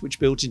kit which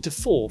builds into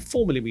 4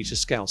 4mm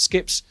scale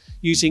skips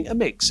using a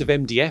mix of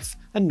MDF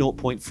and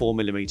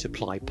 0.4mm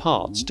ply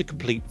parts to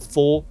complete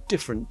 4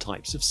 different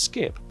types of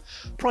skip.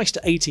 Priced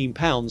at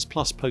 £18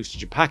 plus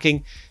postage and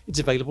packing, it's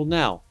available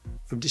now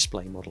from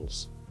Display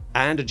Models.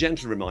 And a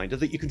gentle reminder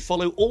that you can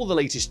follow all the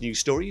latest news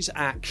stories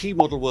at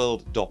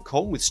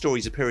keymodelworld.com, with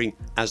stories appearing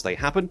as they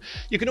happen.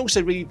 You can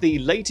also read the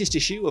latest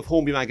issue of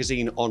Hornby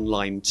magazine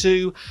online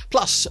too.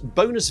 Plus,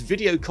 bonus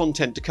video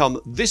content to come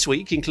this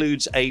week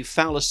includes a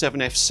Fowler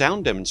 7F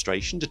sound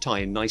demonstration to tie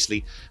in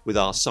nicely with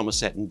our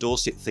Somerset and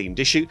Dorset themed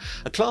issue,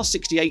 a Class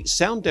 68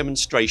 sound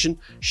demonstration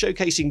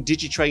showcasing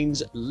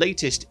Digitrain's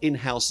latest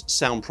in-house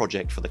sound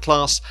project for the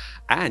class,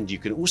 and you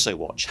can also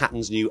watch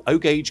Hatton's new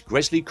O-gauge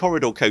Gresley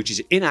corridor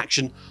coaches in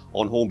action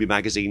on Hornby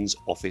magazine's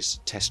office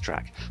test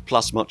track,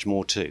 plus much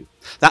more too.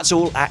 That's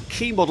all at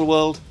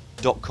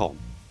keymodelworld.com.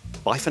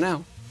 Bye for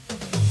now.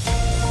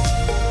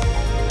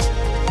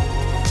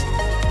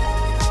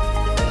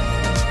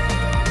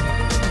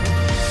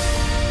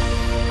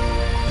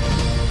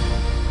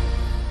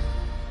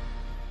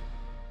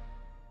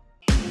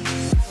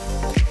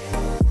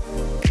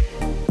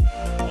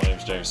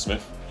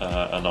 Smith,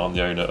 and I'm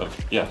the owner of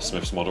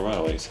Smiths Model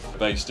Railways,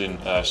 based in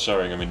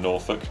Sheringham in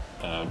Norfolk,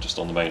 just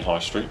on the main high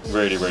street,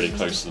 really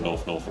close to the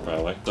Norfolk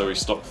Railway. So we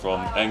stock from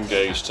N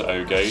gauge to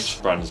O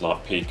gauge, brands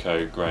like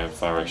Pico, Graham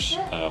Farish,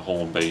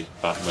 Hornby,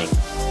 Batman.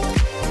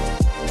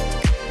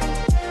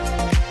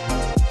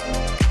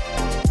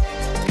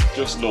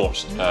 Just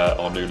launched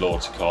our new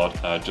loyalty card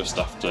just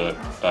after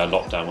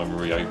lockdown when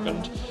we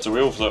reopened. So we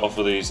also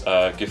offer these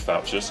gift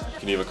vouchers. You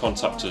can either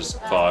contact us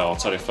via our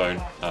telephone,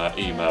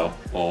 email,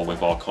 or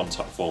with our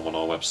contact form on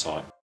our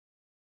website.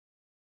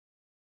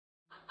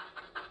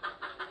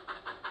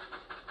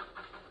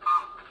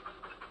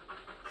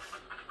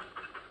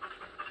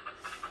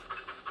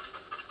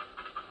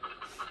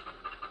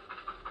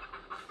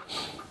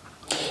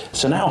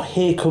 So now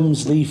here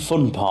comes the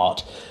fun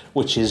part,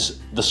 which is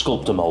the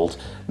sculptor mould.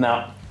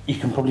 Now, you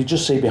can probably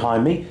just see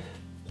behind me,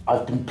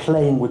 I've been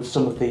playing with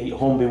some of the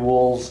Hornby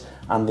walls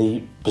and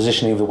the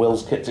positioning of the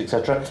wheels kits,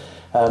 etc.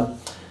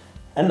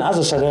 And as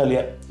I said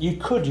earlier, you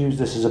could use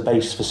this as a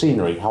base for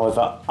scenery.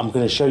 However, I'm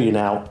going to show you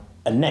now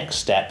a next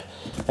step,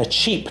 a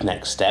cheap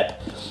next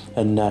step,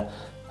 and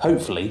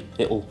hopefully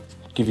it'll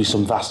give you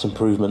some vast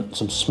improvement,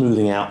 some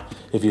smoothing out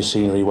of your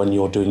scenery when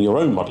you're doing your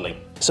own modelling.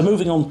 So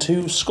moving on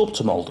to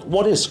sculptor mould.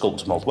 What is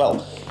sculptor mould?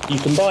 Well, you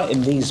can buy it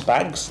in these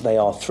bags. They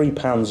are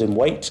 £3 in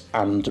weight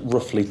and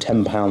roughly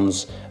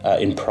 £10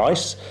 in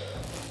price.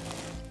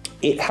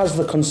 It has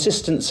the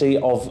consistency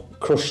of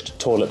crushed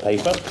toilet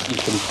paper. You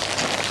can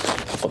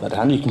put that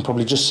down. You can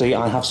probably just see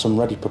I have some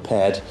ready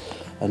prepared,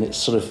 and it's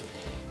sort of,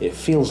 it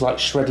feels like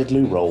shredded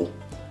loo roll.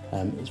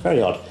 It's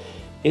very odd.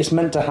 It's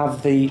meant to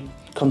have the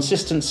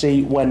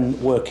consistency when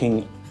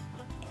working,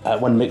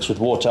 when mixed with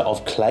water,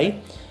 of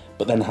clay,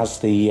 but then has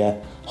the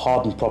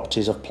hardened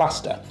properties of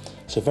plaster.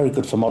 So very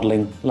good for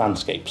modelling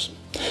landscapes.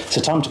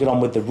 So time to get on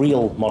with the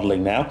real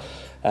modelling now.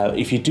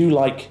 If you do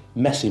like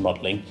messy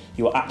modelling,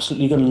 you are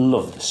absolutely going to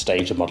love this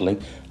stage of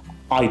modelling.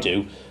 I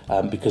do,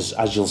 because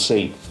as you'll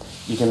see,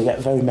 you're going to get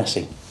very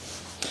messy.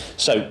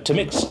 So to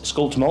mix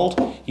sculptor mould,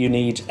 you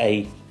need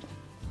a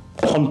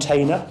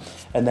container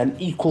and then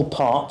equal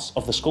parts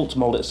of the sculptor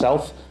mould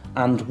itself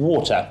and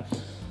water.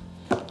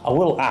 I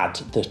will add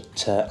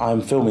that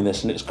I'm filming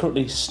this and it's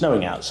currently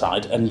snowing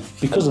outside, and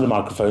because of the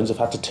microphones I've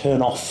had to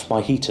turn off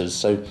my heaters,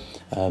 so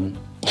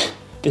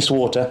this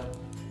water,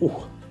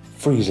 ooh,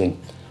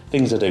 freezing,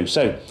 things to do.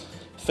 So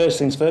first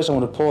things first, I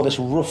want to pour this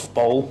rough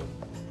bowl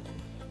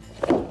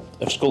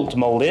of sculptor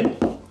mould in.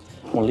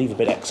 I want to leave a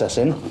bit excess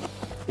in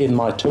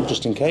my tub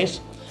just in case.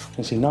 You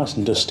can see nice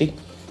and dusty.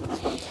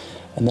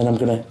 And then I'm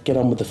going to get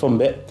on with the fun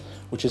bit,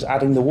 which is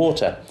adding the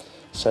water.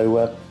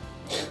 So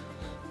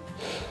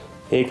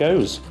here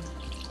goes.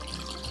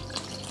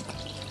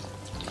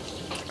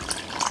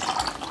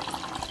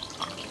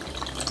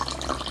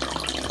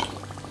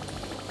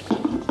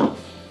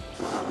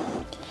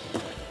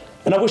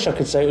 And I wish I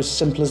could say it was as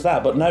simple as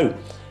that, but no.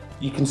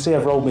 You can see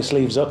I've rolled my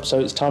sleeves up, so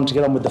it's time to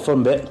get on with the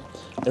fun bit,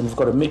 and we've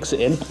got to mix it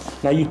in.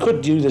 Now you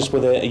could do this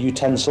with a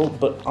utensil,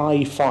 but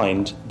I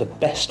find the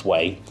best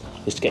way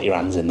is to get your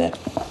hands in there.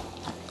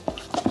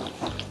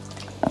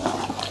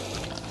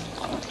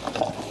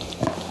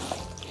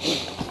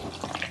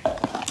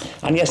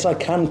 And yes, I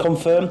can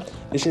confirm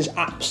this is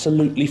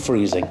absolutely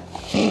freezing.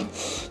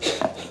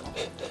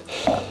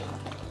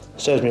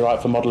 Serves me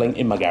right for modelling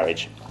in my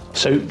garage.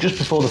 So just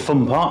before the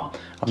fun part,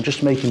 I'm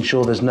just making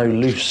sure there's no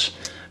loose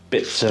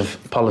bits of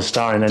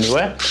polystyrene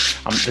anywhere.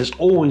 There's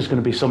always going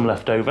to be some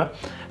left over.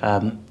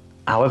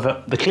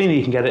 However, the cleaner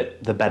you can get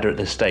it, the better at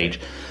this stage.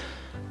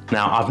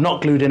 Now, I've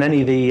not glued in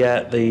any of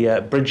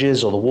the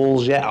bridges or the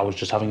walls yet. I was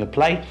just having a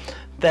play.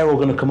 They're all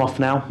going to come off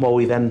now while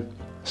we then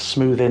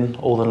smooth in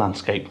all the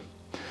landscape.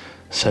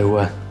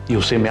 So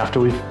you'll see me after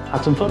we've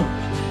had some fun.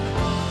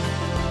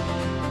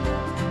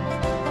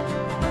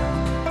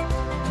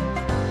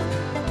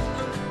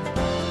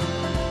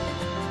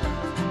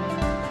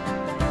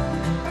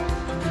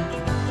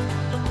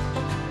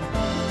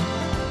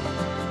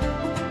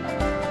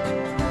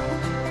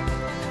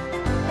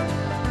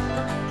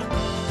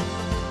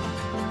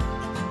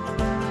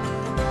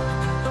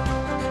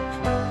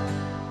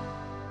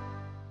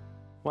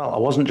 Well, I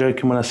wasn't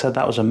joking when I said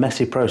that was a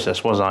messy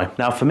process, was I?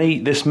 Now for me,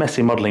 this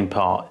messy modelling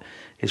part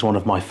is one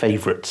of my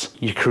favourites.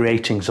 You're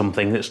creating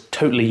something that's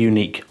totally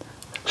unique.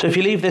 So if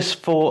you leave this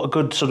for a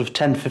good sort of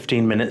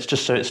 10-15 minutes,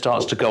 just so it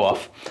starts to go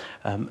off,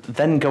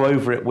 then go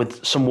over it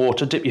with some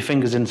water, dip your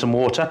fingers in some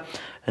water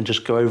and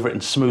just go over it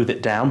and smooth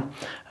it down,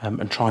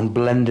 and try and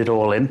blend it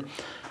all in.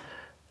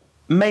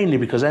 Mainly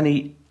because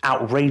any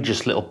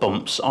outrageous little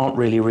bumps aren't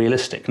really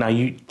realistic. Now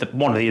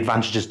one of the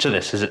advantages to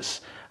this is it's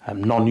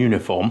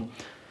non-uniform.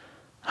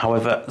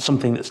 However,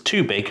 something that's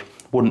too big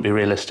wouldn't be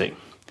realistic.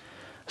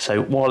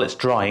 So while it's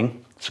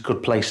drying, it's a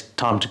good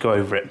time to go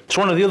over it.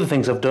 So one of the other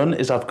things I've done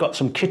is I've got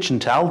some kitchen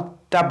towel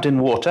dabbed in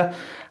water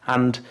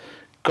and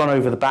gone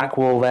over the back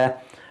wall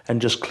there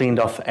and just cleaned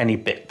off any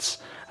bits.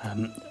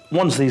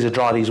 Once these are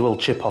dry, these will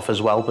chip off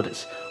as well,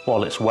 but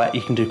while it's wet,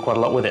 you can do quite a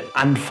lot with it.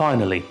 And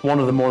finally, one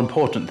of the more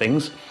important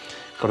things,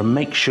 got to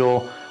make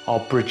sure our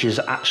bridges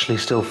actually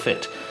still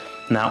fit.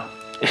 Now,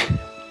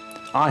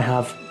 I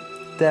have,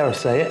 dare I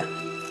say it,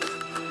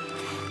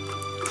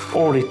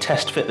 already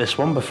test fit this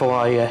one before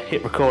I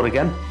hit record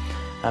again,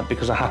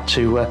 because I had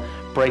to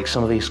break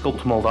some of the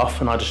sculptor mould off,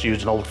 and I just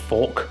used an old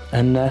fork,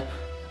 and there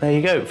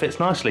you go, it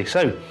fits nicely.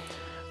 So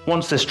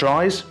once this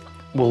dries,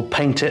 we'll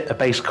paint it a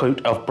base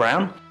coat of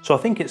brown. So I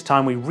think it's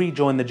time we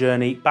rejoin the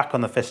journey back on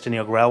the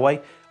Ffestiniog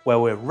Railway, where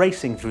we're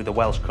racing through the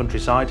Welsh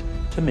countryside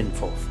to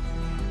Minforth.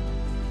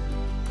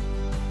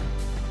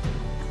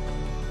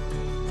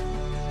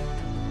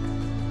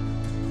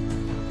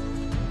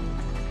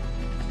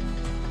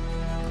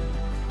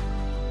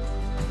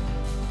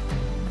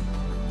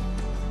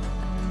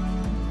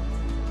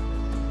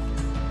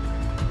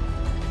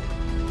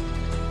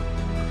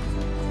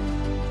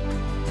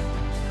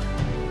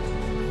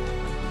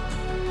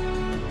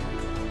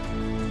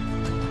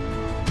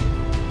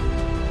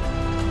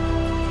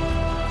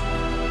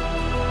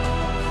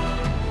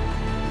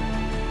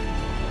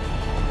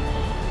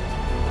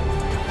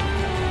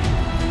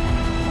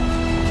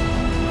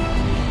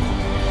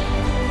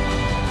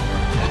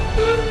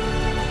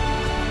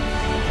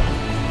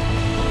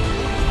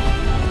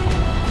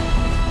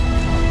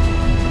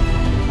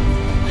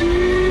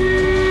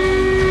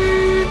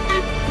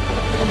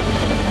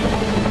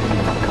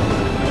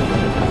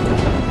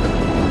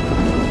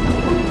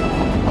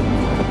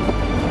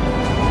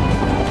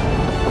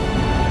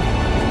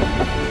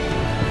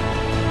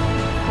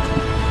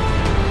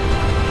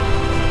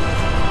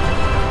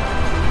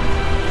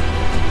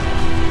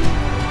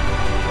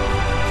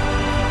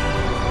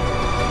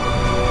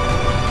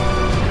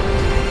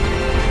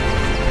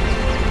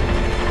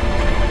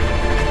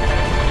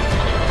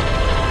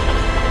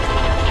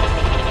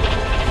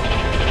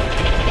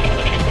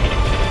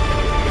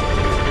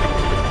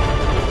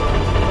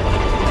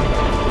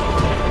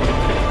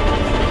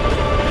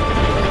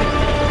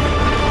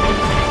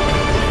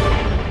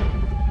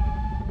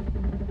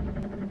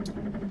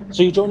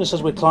 So you join us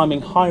as we're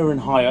climbing higher and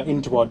higher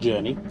into our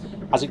journey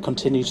as it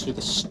continues through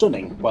the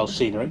stunning Welsh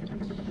scenery.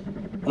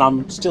 And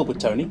I'm still with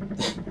Tony.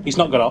 He's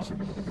not got off.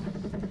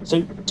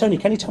 So Tony,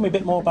 can you tell me a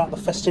bit more about the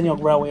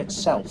Ffestiniog Railway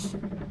itself?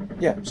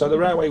 Yeah, so the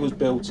railway was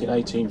built in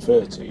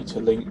 1830 to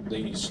link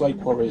the slate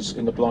quarries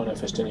in the Blaenau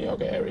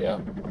Ffestiniog area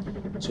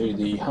to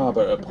the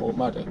harbour at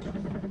Porthmadog.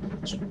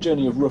 It's a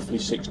journey of roughly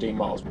 16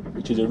 miles,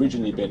 which had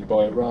originally been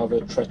by a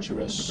rather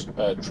treacherous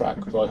track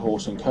by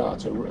horse and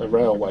cart. A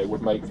railway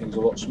would make things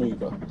a lot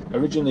smoother.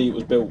 Originally it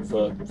was built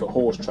for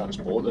horse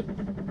transport. A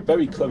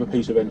very clever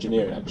piece of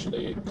engineering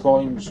actually. It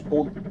climbs,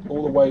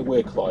 all the way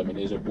we're climbing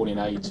is at 1 in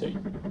 80.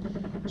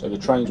 So the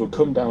trains would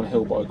come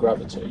downhill by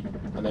gravity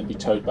and then be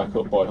towed back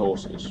up by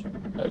horses.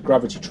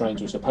 Gravity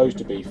trains were supposed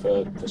to be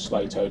for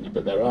slate only,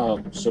 but there are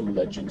some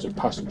legends of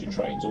passenger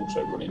trains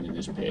also running in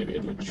this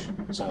period, which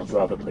sounds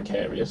rather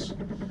precarious.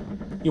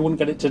 You wouldn't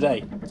get it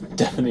today?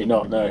 Definitely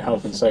not, no.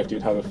 Health and safety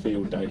would have a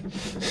field day.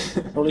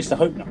 Or at least I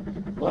hope not.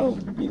 Well,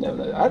 you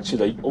know,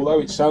 actually,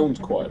 although it sounds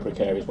quite a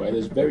precarious way,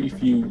 there's very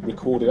few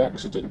recorded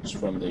accidents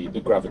from the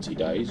gravity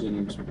days,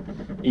 and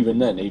even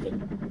then,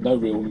 no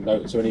real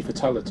notes of any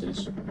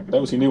fatalities. They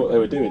obviously knew what they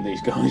were doing,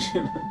 these guys.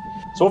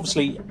 So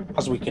obviously,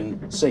 as we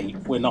can see,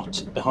 we're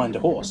not behind a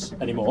horse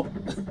anymore,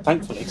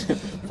 thankfully.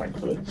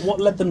 Thankfully.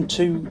 What led them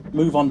to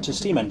move on to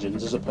steam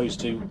engines as opposed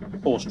to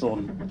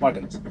horse-drawn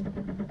wagons?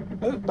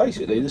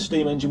 Basically, the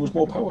steam engine was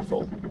more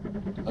powerful.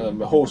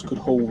 A horse could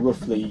haul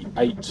roughly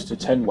 8 to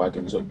 10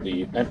 wagons up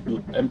the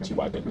empty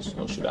wagons,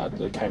 I should add.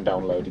 They came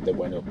down loaded, they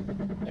went up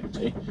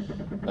empty,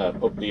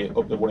 up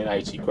the 1 in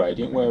 80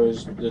 gradient,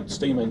 whereas the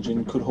steam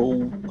engine could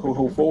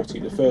haul 40.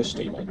 The first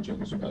steam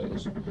engines,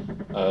 those.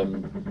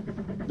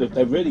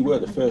 They really were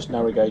the first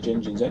narrow gauge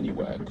engines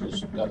anywhere,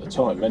 because at the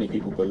time many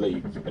people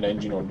believed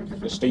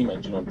a steam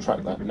engine on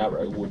track that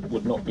narrow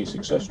would not be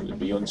successful. It'd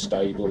be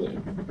unstable,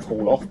 it'd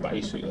fall off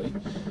basically.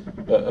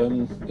 But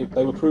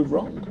they were proved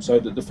wrong. So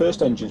the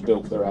first engines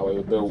built for the railway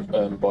were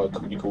built by a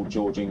company called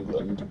George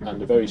England,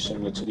 and are very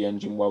similar to the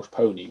engine Welsh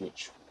Pony,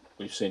 which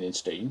we've seen in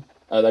steam.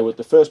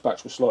 The first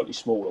batch was slightly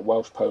smaller.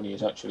 Welsh Pony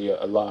is actually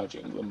a large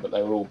England, but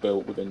they were all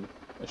built within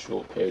a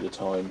short period of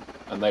time,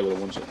 and they were the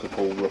ones that could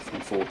haul roughly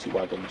 40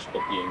 wagons up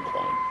the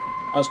incline.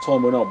 As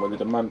time went on, with the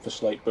demand for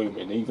slate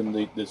booming, even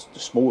the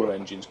smaller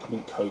engines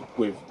couldn't cope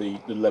with the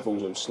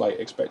levels of slate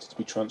expected to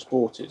be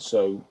transported,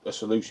 so a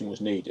solution was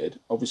needed.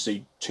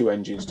 Obviously, 2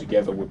 engines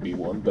together would be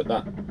one, but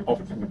that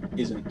often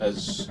isn't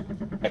as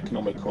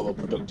economical or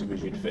productive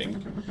as you'd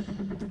think.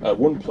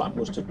 One plan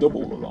was to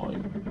double the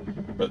line,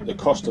 but the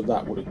cost of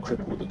that would have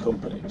crippled the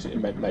company because it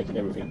meant making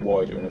everything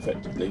wider and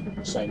effectively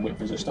the same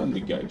width as a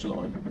standard gauge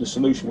line. The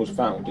solution was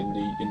found in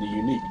the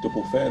unique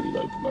double fairley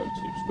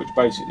locomotives, which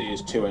basically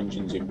is 2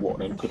 engines in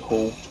one and could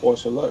haul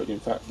twice a load. In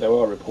fact, there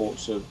are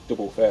reports of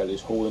double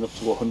fairleys hauling up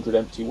to 100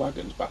 empty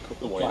wagons back up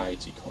the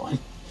 180 climb,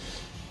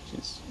 which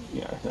is,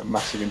 you know, a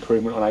massive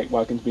improvement on 8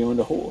 wagons behind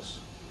a horse.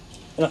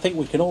 And I think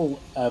we can all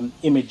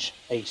image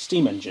a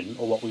steam engine,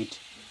 or what we'd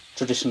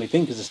traditionally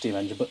think as a steam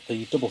engine, but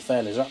the double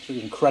fairleys are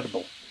absolutely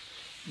incredible.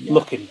 Yeah.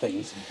 Looking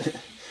things.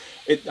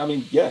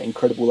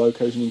 Incredible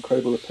locos and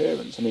incredible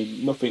appearance. I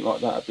mean, nothing like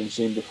that had been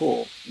seen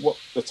before. What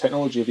the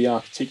technology of the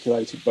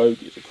articulated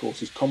bogies, of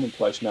course, is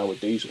commonplace now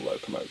with diesel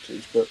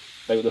locomotives, but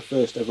they were the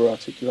first ever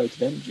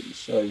articulated engines,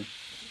 so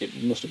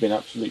it must have been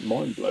absolute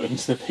mind-blowing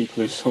to the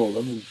people who saw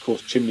them. And of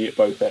course, chimney at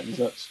both ends,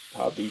 that's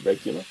hardly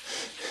regular.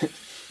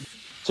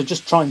 So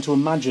just trying to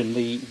imagine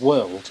the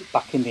world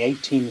back in the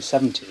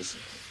 1870s,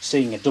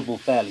 seeing a double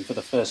fairley for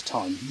the first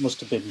time,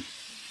 must have been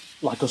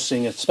like us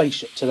seeing a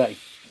spaceship today.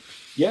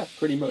 Yeah,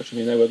 pretty much. I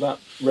mean, they were that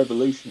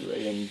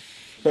revolutionary, and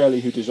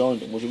Fairley, who designed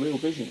them, was a real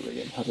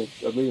visionary and had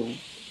a real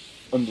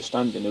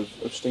understanding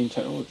of steam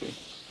technology.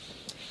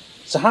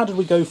 So how did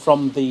we go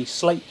from the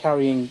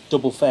slate-carrying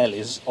double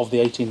fairleys of the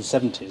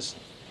 1870s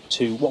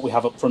to what we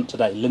have up front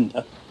today,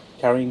 Linda,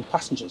 carrying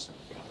passengers?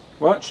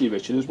 Well, actually,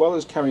 Richard, as well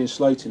as carrying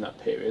slate in that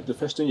period, the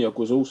Ffestiniog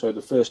was also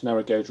the first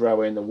narrow gauge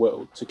railway in the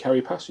world to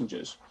carry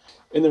passengers.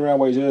 In the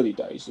railway's early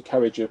days, the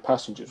carriage of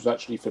passengers was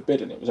actually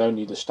forbidden. It was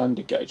only the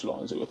standard gauge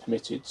lines that were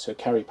permitted to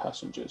carry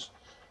passengers,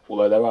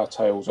 although there are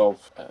tales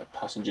of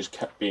passengers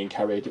being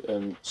carried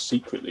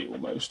secretly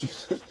almost.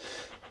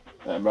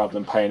 Rather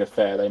than paying a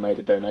fare, they made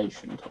a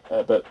donation.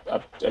 But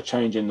a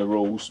change in the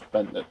rules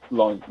meant that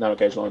narrow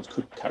gauge lines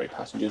could carry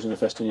passengers, and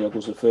the Ffestiniog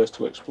was the first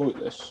to exploit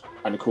this.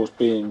 And of course,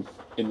 being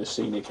in the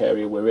scenic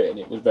area we're in,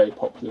 it was very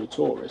popular with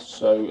tourists.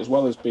 So as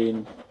well as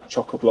being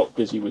chock-a-block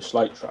busy with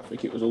slate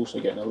traffic, it was also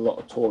getting a lot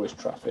of tourist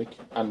traffic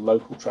and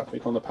local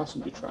traffic on the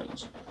passenger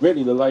trains.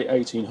 Really, the late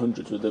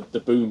 1800s was the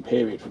boom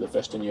period for the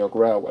Ffestiniog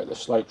Railway. The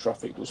slate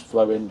traffic was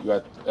flowing. You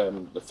had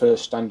the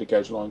first standard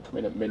gauge line come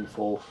in at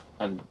Minforth,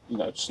 and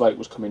slate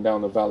was coming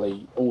down the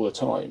valley all the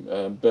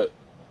time. But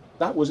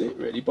that was it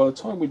really. By the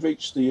time we'd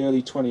reached the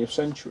early 20th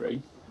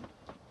century,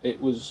 it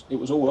was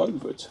all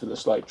over to the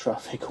slate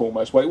traffic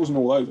almost. Well, it wasn't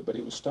all over, but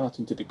it was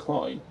starting to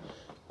decline.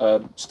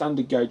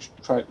 Standard gauge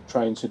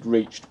trains had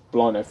reached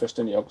Blaenau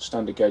Ffestiniog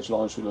standard gauge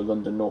lines through the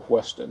London North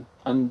Western,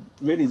 and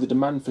really the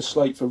demand for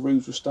slate for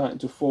roofs was starting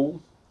to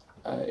fall.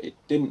 It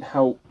didn't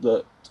help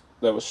that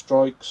there were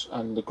strikes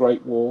and the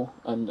Great War,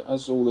 and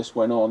as all this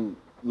went on,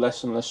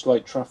 less and less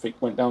slate traffic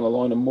went down the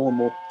line and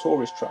more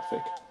tourist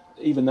traffic.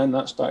 Even then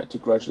that started to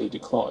gradually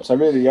decline. So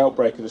really the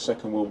outbreak of the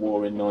Second World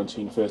War in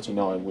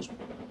 1939 was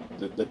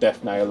the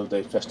death nail of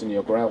the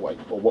Ffestiniog Railway,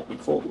 or what we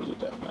thought was a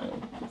death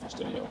nail, the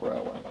Ffestiniog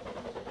Railway.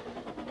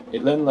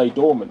 It then lay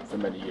dormant for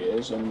many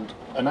years, and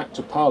an Act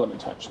of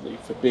Parliament actually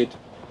forbid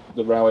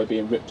the railway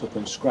being ripped up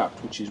and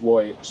scrapped, which is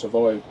why it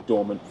survived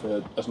dormant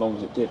for as long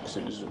as it did, because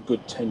it was a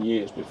good 10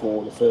 years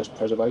before the first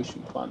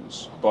preservation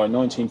plans. By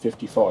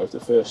 1955,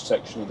 the first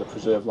section of the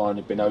preserve line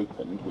had been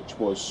opened, which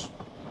was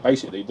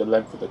basically the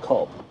length of the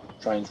Cobb.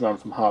 Trains ran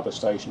from Harbour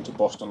Station to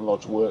Boston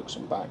Lodge Works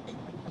and back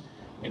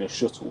in a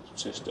shuttle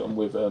system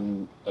with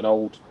an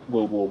old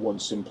World War I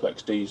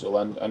simplex diesel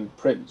and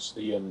Prince,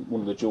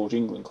 one of the George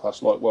England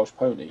class light Welsh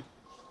pony,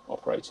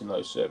 operating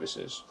those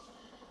services.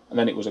 And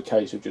then it was a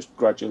case of just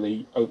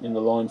gradually opening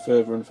the line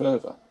further and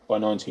further. By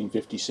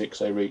 1956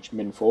 they reached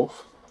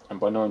Minforth, and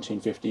by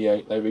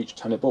 1958 they reached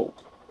Tanibulk.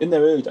 In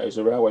their early days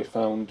the railway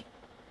found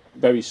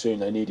very soon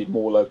they needed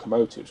more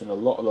locomotives, and a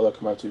lot of the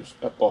locomotives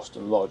at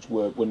Boston Lodge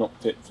were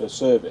not fit for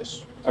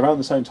service. Around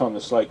the same time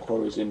the slate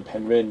quarries in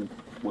Penryn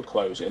were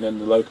closing,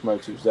 and the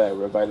locomotives there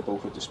were available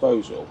for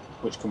disposal,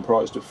 which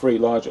comprised of 3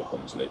 larger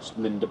Hunslets,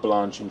 Linda,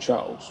 Blanche and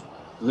Charles.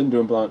 Linda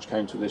and Blanche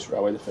came to this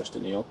railway, the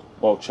Ffestiniog,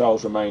 while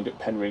Charles remained at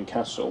Penryn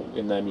Castle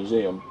in their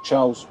museum.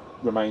 Charles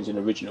remains in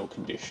original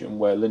condition,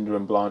 where Linda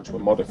and Blanche were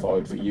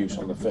modified for use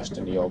on the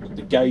Ffestiniog.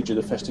 The gauge of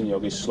the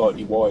Ffestiniog is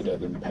slightly wider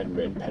than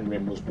Penryn.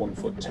 Penryn was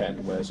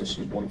 1'10", whereas this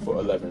is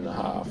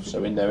 1'11½".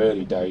 So in their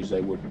early days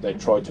they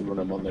tried to run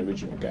them on the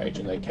original gauge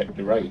and they kept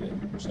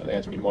derailing, so they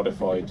had to be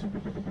modified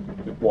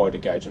with wider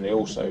gauge, and they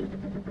also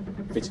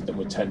fitted them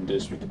with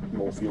tenders with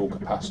more fuel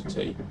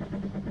capacity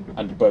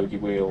and a bogie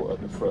wheel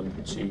at the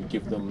front to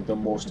give them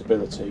more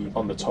stability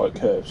on the tight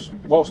curves.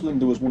 Whilst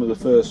Linda was one of the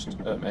first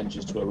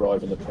engines to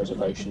arrive in the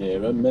preservation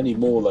era, many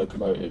more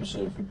locomotives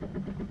have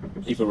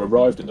either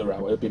arrived at the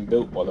railway or been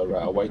built by the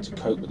railway to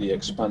cope with the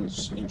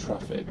expanse in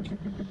traffic.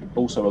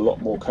 Also, a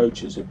lot more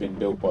coaches have been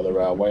built by the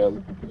railway.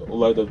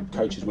 Although the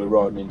coaches we're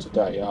riding in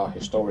today are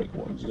historic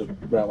ones, the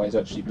railway's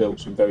actually built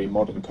some very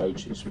modern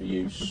coaches for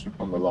use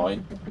on the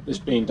line, this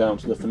being down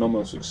to the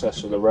phenomenal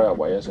success of the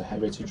railway as a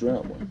heritage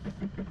railway.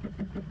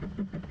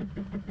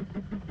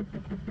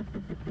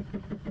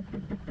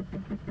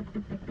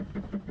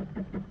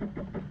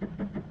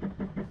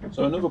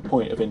 So another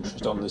point of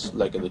interest on this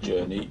leg of the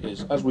journey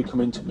is, as we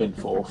come into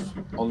Minforth,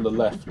 on the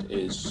left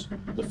is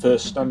the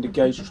first standard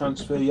gauge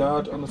transfer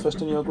yard on the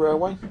Ffestiniog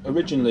Railway.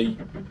 Originally,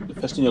 the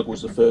Ffestiniog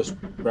was the first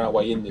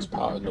railway in this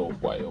part of North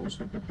Wales.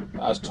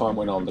 As time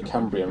went on, the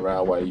Cambrian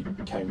Railway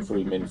came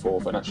through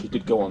Minforth and actually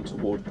did go on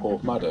toward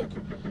Porthmadog.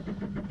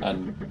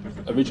 And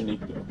originally,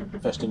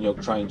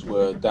 Ffestiniog trains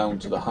were down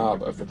to the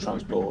harbour for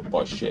transport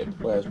by ship,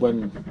 whereas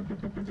when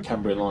the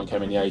Cambrian line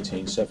came in the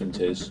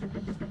 1870s,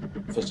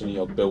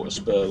 Ffestiniog built a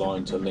spur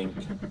line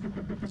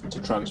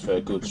to transfer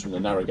goods from the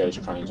narrow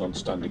gauge trains on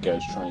standard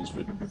gauge trains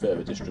for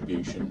further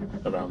distribution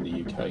around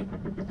the UK.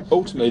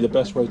 Ultimately, the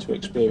best way to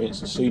experience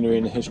the scenery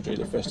and the history of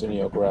the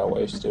Ffestiniog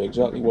Railway is to do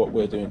exactly what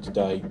we're doing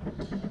today: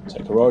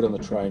 take a ride on the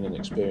train and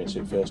experience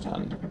it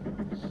firsthand.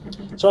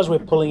 So as we're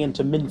pulling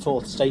into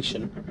Minforth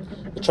station,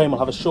 the train will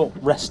have a short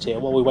rest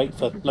here while we wait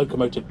for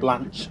locomotive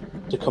Blanche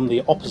to come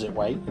the opposite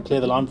way and clear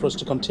the line for us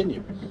to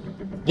continue.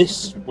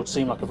 This would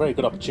seem like a very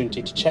good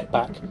opportunity to check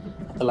back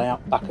at the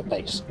layout back at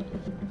base.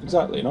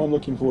 Exactly, and I'm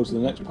looking forward to the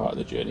next part of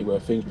the journey where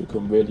things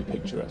become really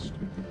picturesque.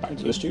 Back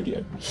to the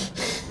studio.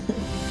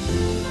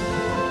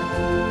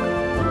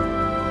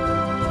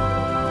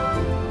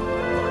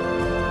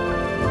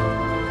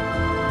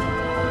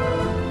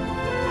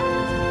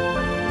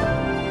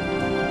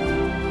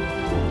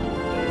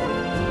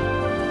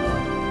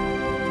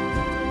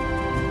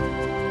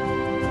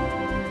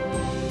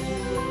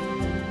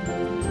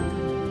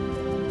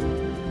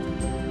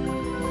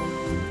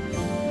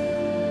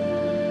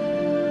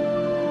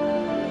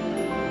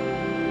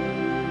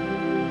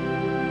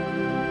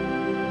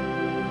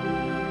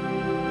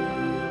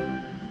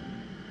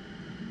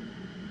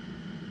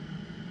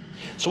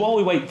 So while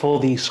we wait for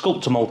the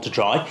sculptor mould to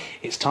dry,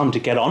 it's time to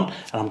get on,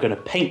 and I'm going to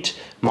paint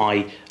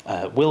my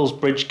Wills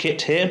Bridge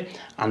kit here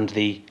and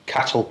the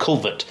cattle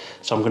culvert.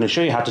 So I'm going to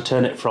show you how to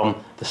turn it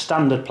from the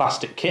standard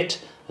plastic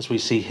kit, as we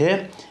see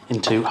here,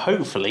 into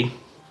hopefully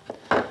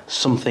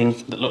something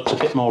that looks a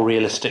bit more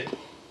realistic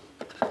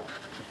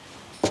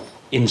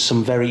in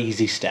some very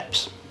easy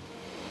steps.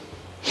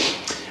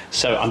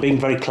 So I'm being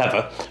very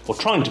clever, or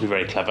trying to be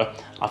very clever.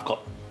 I've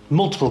got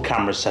multiple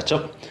cameras set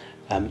up.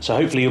 So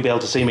hopefully you'll be able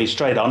to see me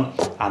straight on,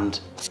 and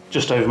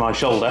just over my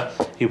shoulder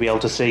you'll be able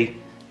to see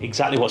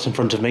exactly what's in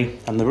front of me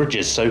and the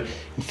bridges. So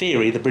in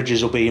theory the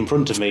bridges will be in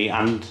front of me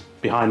and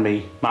behind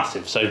me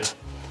massive, so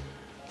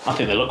I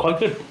think they look quite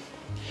good.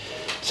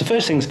 So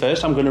first things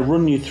first, I'm going to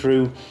run you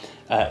through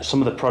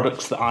some of the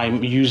products that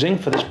I'm using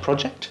for this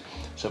project.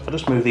 So if I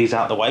just move these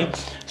out of the way.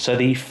 So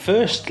the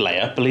first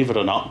layer, believe it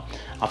or not,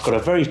 I've got a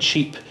very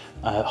cheap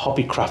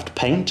Hobbycraft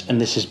paint,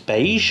 and this is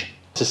beige.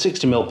 It's a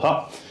 60mm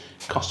pot.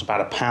 cost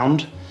about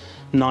 £1,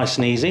 nice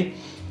and easy.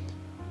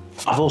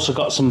 I've also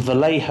got some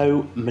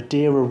Vallejo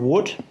Madeira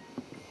wood.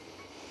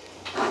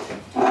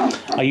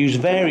 I use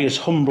various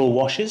Humbrol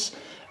washes.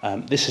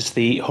 This is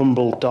the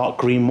Humbrol dark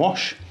green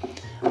wash.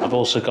 I've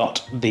also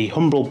got the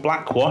Humbrol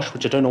black wash,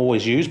 which I don't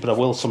always use, but I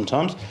will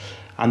sometimes,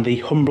 and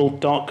the Humbrol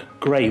dark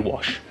grey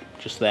wash,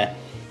 just there.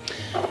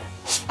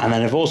 And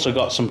then I've also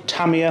got some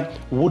Tamiya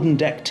wooden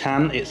deck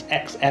tan. It's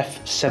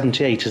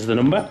XF78 is the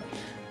number.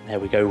 There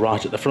we go,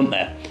 right at the front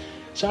there.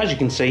 So as you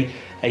can see,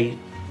 a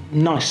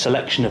nice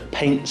selection of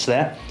paints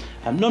there,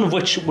 none of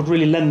which would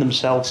really lend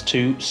themselves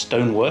to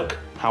stonework.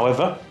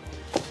 However,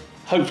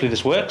 hopefully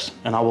this works,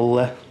 and I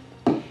will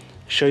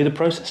show you the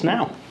process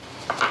now.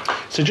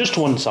 So just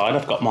to one side,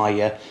 I've got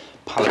my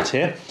palette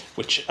here,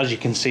 which as you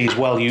can see is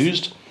well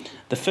used.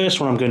 The first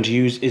one I'm going to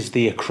use is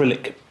the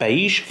acrylic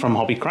beige from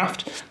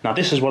Hobbycraft. Now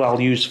this is what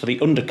I'll use for the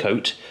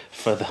undercoat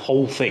for the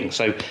whole thing.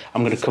 So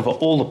I'm going to cover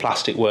all the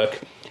plastic work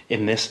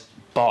in this,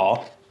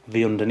 bar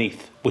the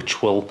underneath,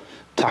 which we'll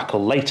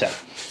tackle later.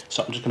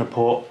 So I'm just going to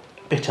pour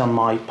a bit on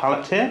my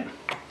palette here.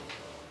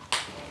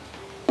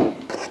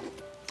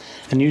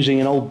 And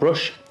using an old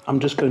brush, I'm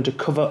just going to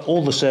cover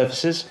all the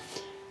surfaces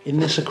in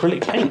this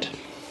acrylic paint.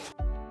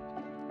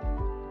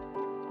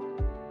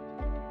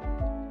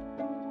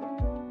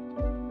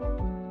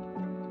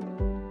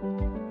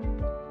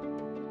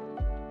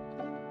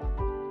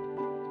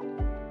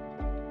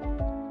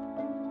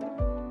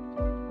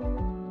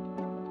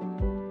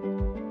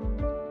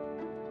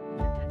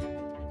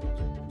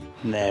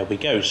 There we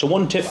go. So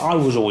one tip I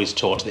was always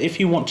taught, that if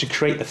you want to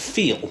create the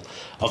feel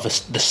of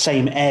the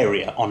same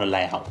area on a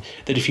layout,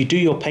 that if you do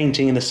your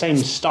painting in the same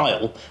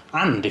style,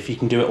 and if you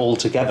can do it all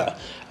together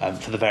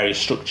for the various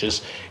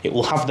structures, it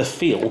will have the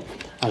feel,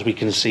 as we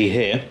can see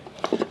here,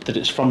 that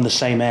it's from the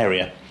same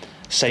area.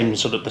 Same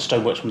sort of, the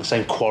stonework's from the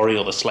same quarry,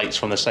 or the slates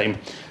from the same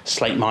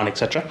slate mine,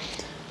 etc.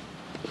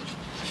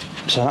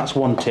 So that's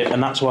one tip,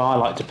 and that's why I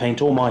like to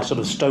paint all my sort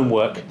of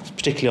stonework,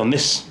 particularly on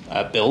this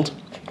build,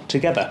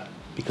 together,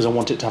 because I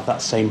want it to have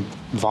that same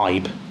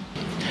vibe.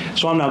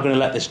 So I'm now going to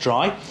let this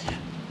dry.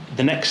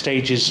 The next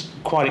stage is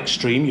quite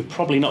extreme. You're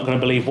probably not going to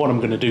believe what I'm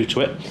going to do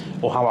to it,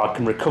 or how I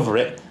can recover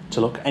it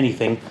to look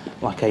anything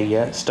like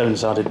a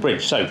stone-sided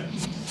bridge. So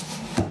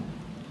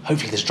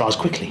hopefully this dries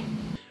quickly.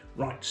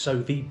 Right,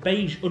 so the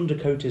beige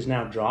undercoat is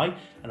now dry,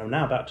 and I'm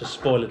now about to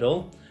spoil it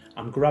all.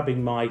 I'm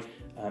grabbing my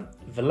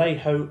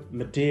Vallejo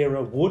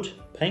Madeira wood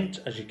paint,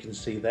 as you can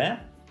see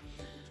there.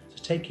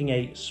 So taking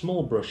a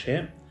small brush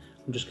here,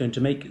 I'm just going to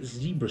make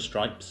zebra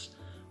stripes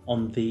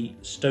on the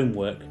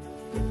stonework.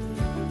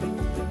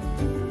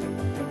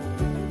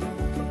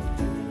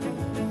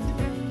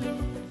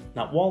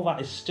 Now, while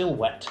that is still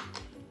wet,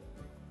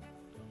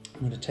 I'm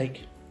going to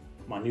take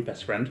my new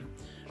best friend,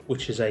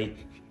 which is a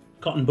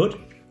cotton bud,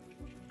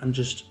 and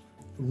just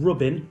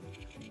rub in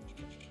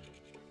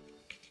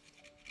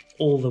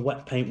all the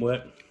wet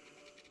paintwork.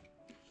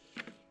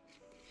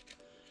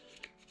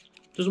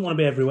 Doesn't want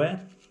to be everywhere,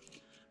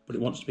 but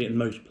it wants to be in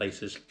most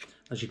places.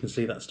 As you can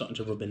see, that's starting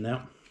to rub in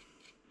now.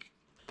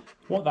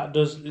 What that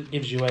does, it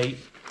gives you a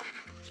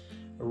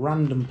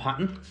random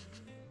pattern,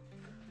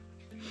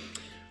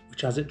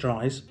 which as it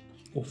dries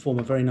will form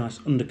a very nice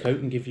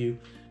undercoat and give you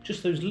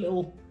just those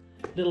little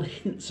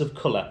hints of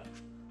colour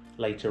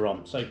later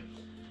on. So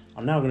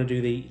I'm now going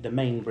to do the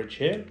main bridge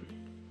here,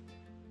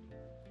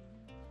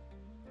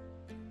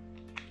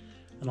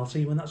 and I'll see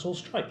you when that's all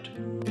striped.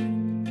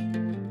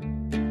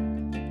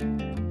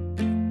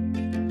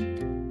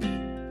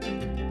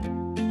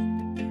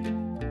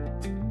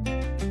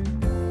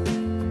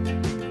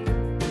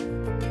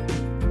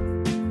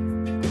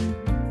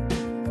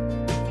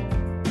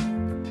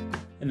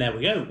 And there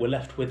we go, we're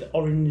left with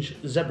orange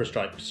zebra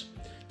stripes.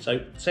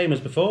 So same as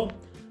before,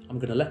 I'm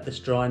going to let this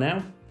dry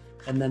now,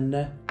 and then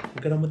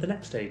we'll get on with the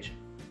next stage.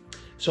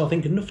 So I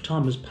think enough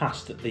time has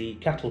passed that the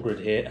cattle grid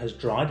here has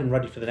dried and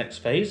ready for the next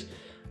phase,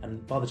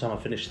 and by the time I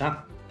finish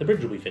that, the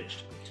bridge will be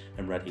finished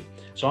and ready.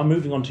 So I'm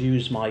moving on to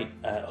use my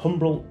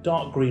Humbrol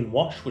dark green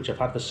wash, which I've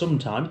had for some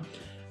time.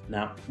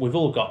 Now, we've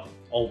all got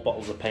old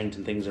bottles of paint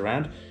and things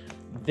around.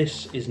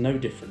 This is no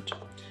different,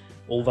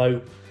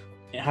 although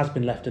it has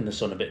been left in the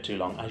sun a bit too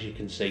long. As you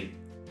can see,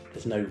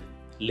 there's no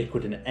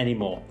liquid in it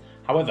anymore.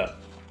 However,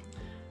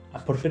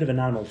 I've put a bit of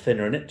enamel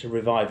thinner in it to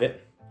revive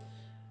it,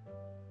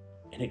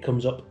 and it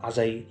comes up as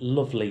a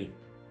lovely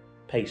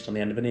paste on the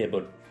end of an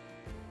earbud.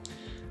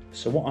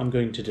 So what I'm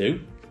going to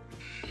do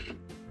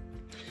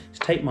is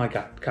take my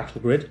cattle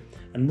grid,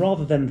 and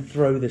rather than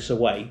throw this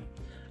away,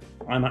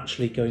 I'm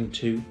actually going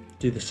to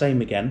do the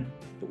same again,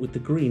 but with the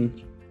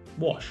green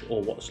wash,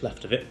 or what's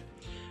left of it.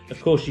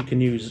 Of course, you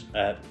can use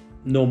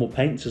normal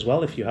paints as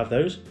well if you have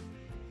those.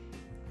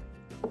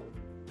 I'm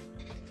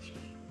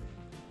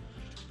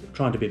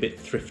trying to be a bit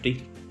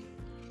thrifty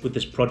with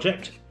this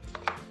project,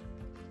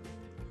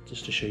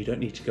 just to show you don't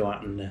need to go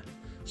out and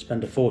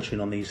spend a fortune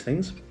on these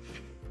things.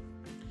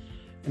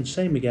 And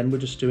same again, we're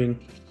just doing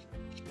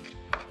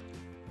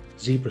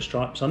zebra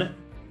stripes on it.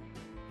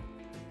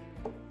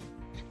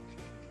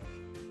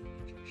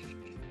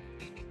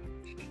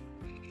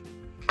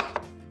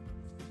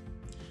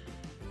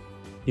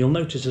 You'll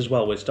notice as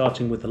well we're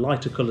starting with the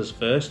lighter colours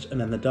first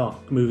and then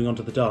moving on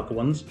to the darker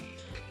ones.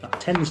 That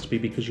tends to be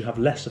because you have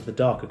less of the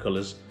darker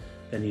colours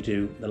than you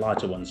do the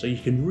lighter ones. So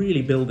you can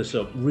really build this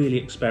up, really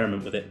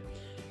experiment with it.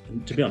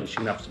 And to be honest, you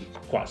can have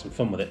quite some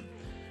fun with it.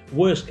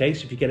 Worst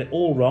case, if you get it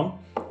all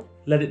wrong,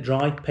 let it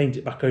dry, paint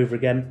it back over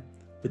again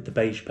with the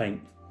beige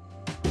paint.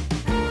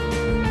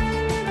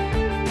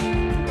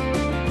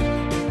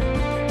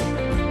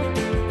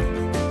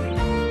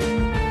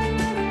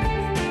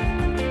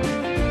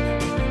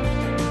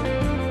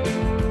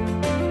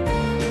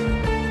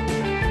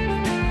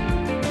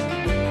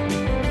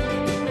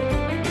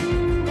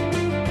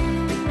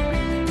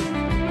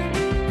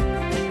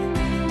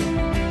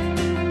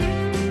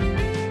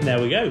 There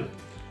we go,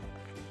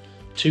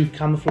 2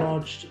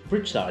 camouflaged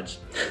bridge sides.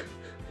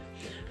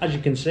 As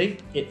you can see,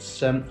 it's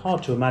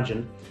hard to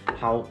imagine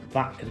how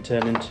that can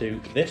turn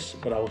into this,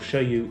 but I will show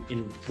you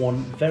in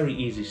one very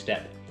easy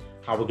step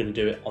how we're going to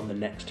do it on the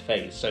next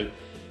phase. So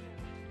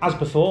as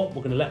before, we're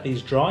going to let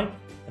these dry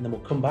and then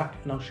we'll come back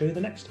and I'll show you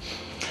the next.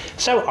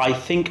 So I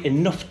think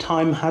enough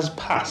time has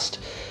passed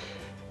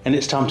and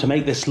it's time to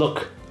make this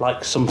look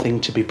like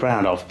something to be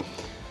proud of.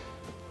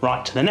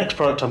 Right, the next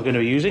product I'm going to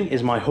be using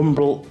is my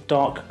Humbrol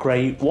Dark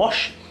Grey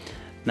Wash.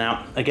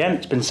 Now, again,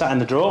 it's been sat in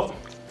the drawer,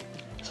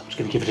 so I'm just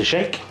going to give it a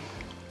shake.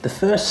 The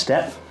first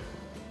step,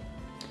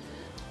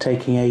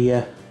 taking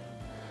a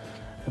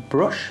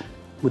brush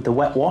with the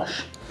wet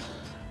wash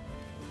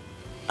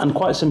and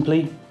quite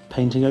simply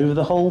painting over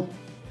the whole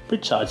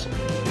bridge sides.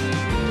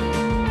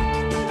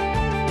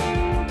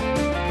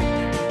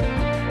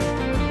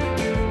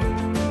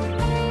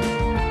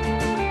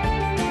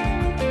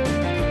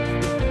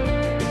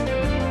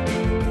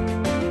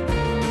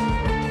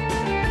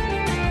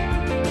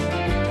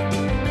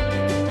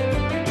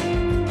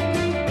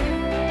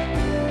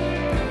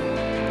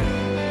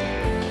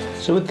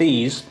 So with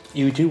these,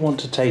 you do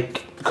want to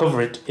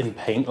cover it in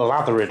paint,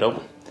 lather it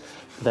up,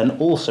 then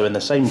also in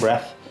the same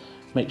breath,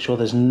 make sure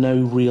there's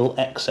no real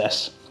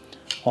excess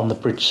on the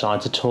bridge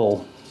sides at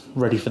all,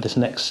 ready for this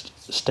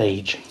next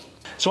stage.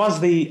 So as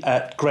the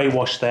grey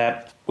wash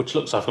there, which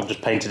looks like I've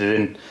just painted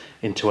it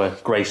into a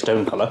grey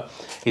stone colour,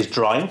 is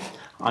drying,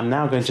 I'm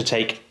now going to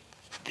take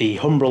the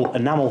Humbrol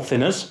enamel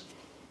thinners,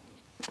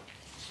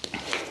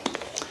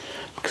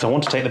 because I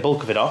want to take the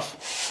bulk of it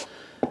off.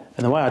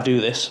 And the way I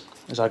do this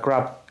is I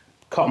grab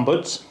cotton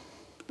buds,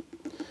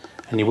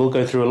 and you will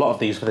go through a lot of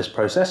these for this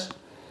process,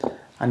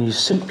 and you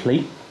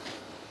simply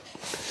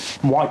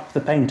wipe the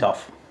paint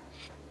off.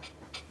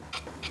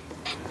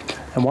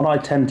 And what I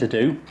tend to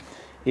do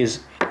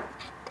is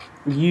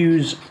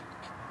use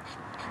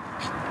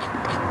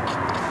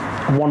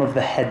one of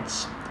the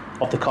heads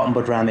of the cotton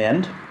bud around the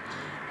end,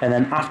 and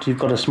then after you've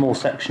got a small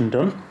section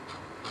done,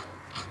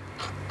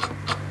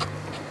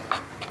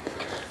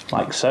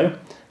 like so,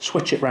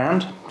 switch it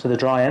round to the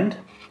dry end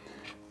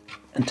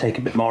and take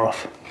a bit more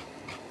off.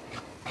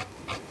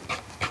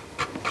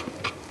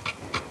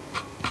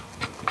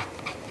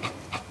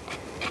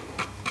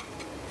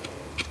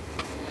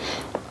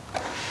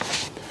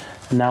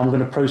 And now I'm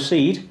going to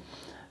proceed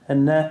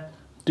and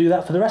do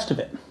that for the rest of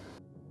it.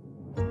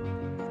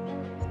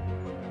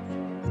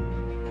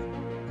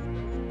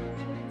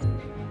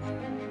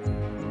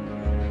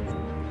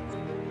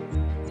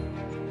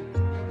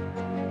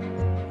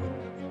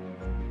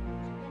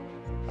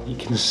 You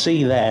can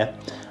see there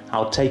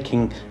how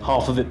taking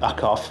half of it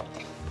back off,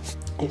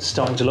 it's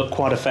starting to look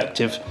quite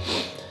effective.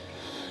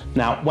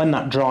 Now, when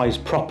that dries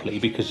properly,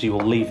 because you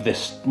will leave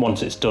this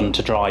once it's done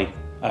to dry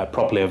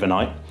properly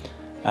overnight,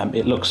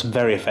 it looks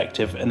very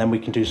effective, and then we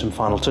can do some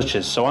final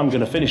touches. So I'm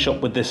going to finish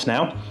up with this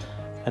now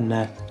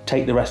and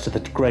take the rest of the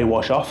grey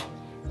wash off,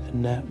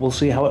 and we'll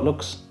see how it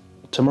looks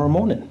tomorrow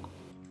morning.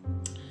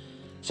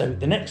 So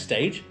the next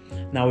stage,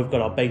 now we've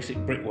got our basic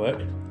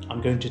brickwork, I'm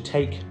going to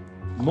take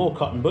more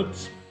cotton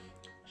buds,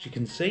 as you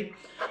can see,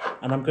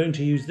 and I'm going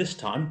to use this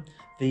time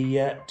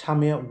the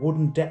Tamiya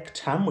wooden deck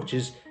tam, which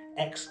is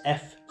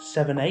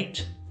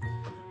XF78,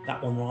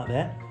 that one right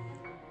there.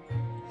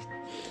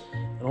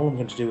 And all I'm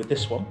going to do with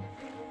this one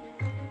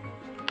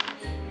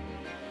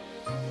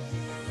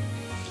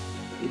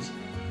is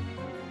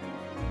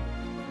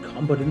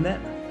cotton bud in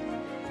there,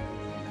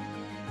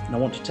 and I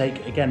want to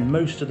take again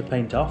most of the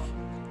paint off,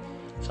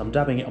 so I'm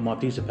dabbing it on my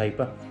piece of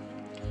paper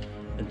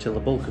until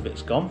the bulk of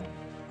it's gone,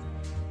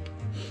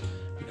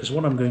 because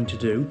what I'm going to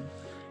do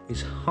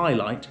is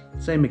highlight,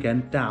 same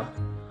again, dab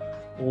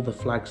all the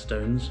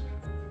flagstones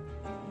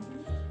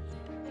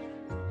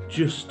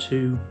just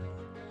to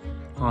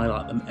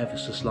highlight them ever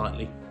so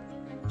slightly.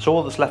 So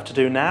all that's left to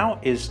do now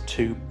is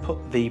to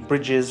put the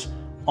bridges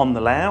on the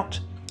layout,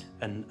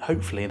 and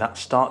hopefully that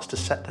starts to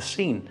set the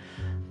scene.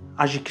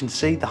 As you can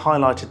see, the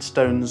highlighted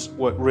stones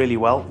work really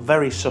well,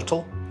 very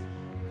subtle,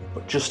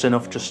 but just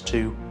enough just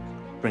to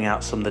bring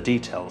out some of the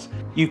details.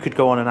 You could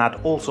go on and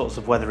add all sorts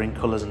of weathering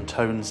colours and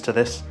tones to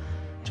this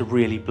to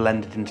really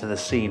blend it into the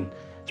scene.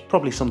 It's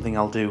probably something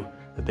I'll do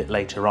a bit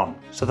later on.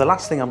 So the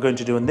last thing I'm going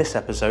to do in this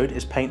episode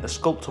is paint the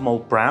sculptor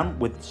mould brown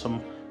with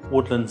some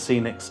Woodland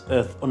Scenic's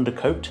earth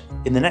undercoat.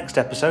 In the next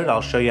episode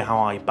I'll show you how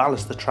I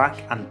ballast the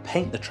track and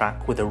paint the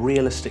track with a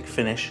realistic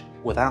finish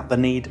without the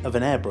need of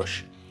an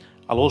airbrush.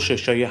 I'll also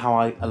show you how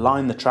I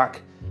align the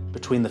track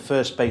between the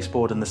first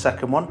baseboard and the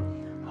second one,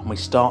 and we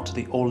start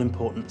the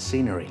all-important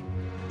scenery.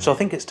 So I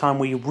think it's time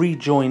we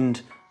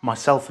rejoined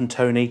myself and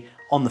Tony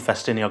on the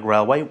Ffestiniog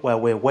Railway, where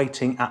we're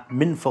waiting at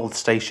Minfold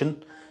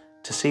Station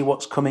to see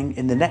what's coming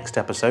in the next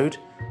episode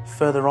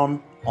further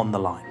on the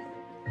line.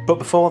 But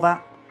before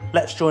that,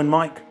 let's join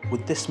Mike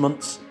with this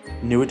month's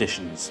new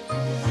additions.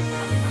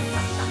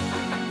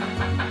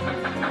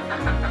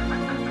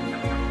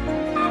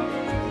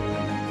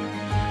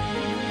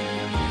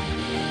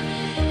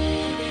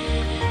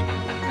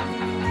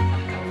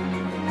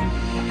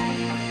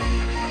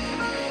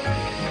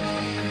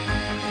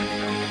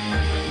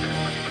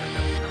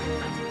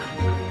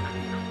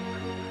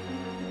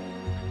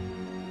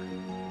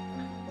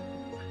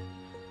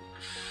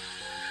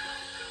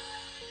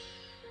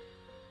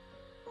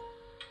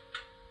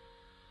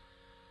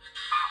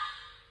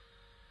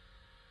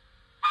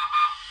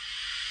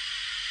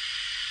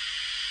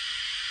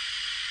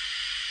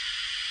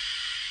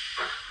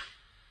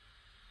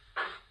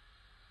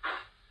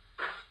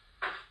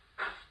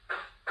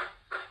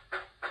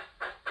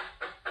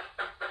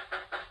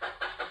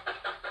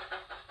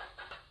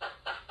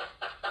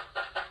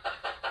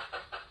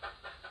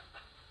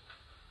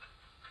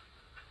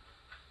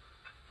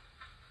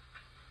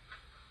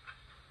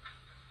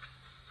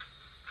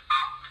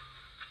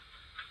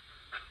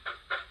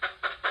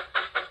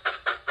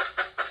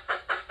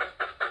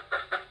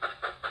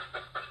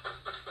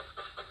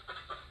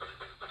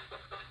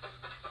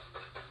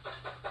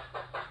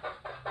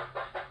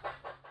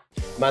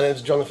 My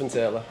name's Jonathan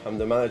Taylor. I'm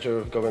the manager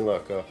of Going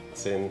Loco.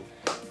 It's in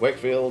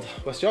Wakefield,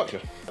 West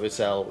Yorkshire. We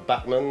sell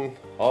Bachmann,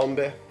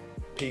 Hornby,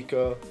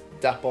 Pico,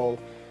 Dapple,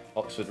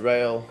 Oxford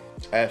Rail,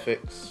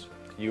 Airfix,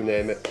 you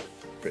name it,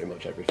 pretty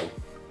much everything.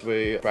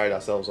 We pride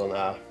ourselves on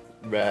our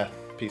rare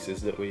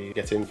pieces that we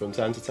get in from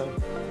time to time.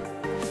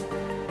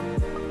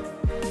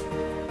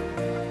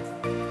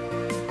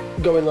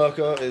 Going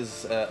Loco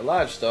is a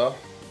large store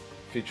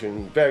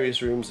featuring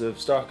various rooms of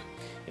stock.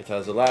 It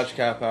has a large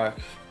car park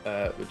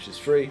which is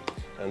free,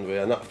 and we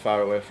are not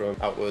far away from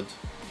Outward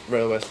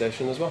railway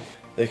station as well.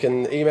 You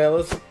can email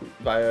us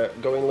via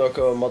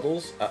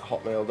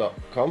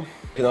goinglocomodels@hotmail.com. You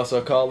can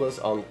also call us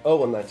on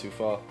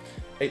 01924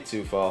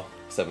 824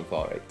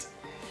 748.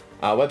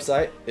 Our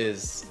website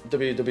is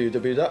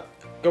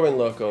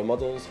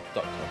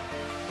www.goinglocomodels.com.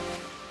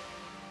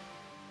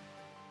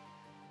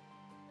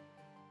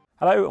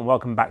 Hello and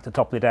welcome back to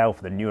Top of the Dale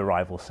for the new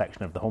arrivals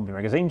section of the Hornby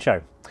magazine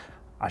show.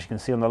 As you can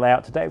see on the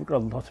layout today, we've got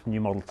a lot of new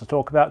models to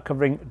talk about,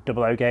 covering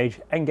double O gauge,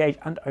 N gauge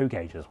and O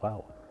gauge as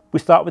well. We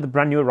start with a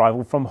brand new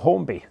arrival from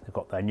Hornby. They've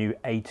got their new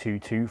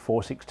A22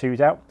 462s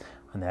out,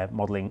 and they're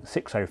modelling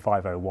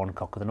 60501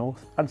 Cock of the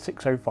North and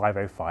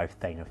 60505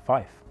 Thane of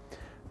Fife.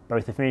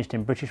 Both are finished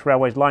in British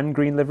Railways lime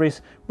green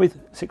liveries, with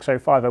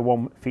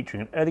 60501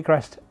 featuring an early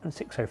crest and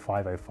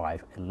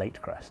 60505 a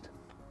late crest.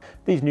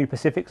 These new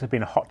Pacifics have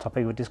been a hot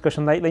topic of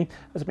discussion lately,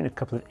 as there have been a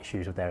couple of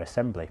issues with their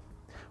assembly.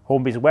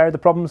 Hornby's aware of the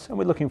problems, and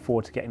we're looking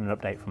forward to getting an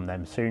update from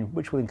them soon,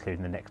 which will include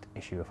in the next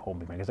issue of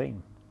Hornby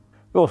magazine.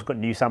 We've also got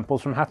new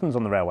samples from Hattons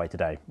on the railway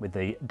today, with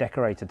the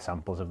decorated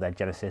samples of their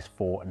Genesis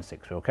 4 and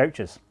 6 wheel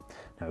coaches.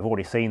 Now, we've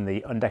already seen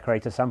the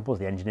undecorated samples,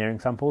 the engineering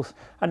samples,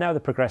 and now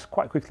they've progressed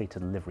quite quickly to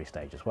the livery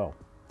stage as well.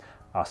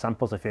 Our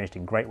samples are finished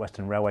in Great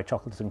Western Railway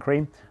chocolates and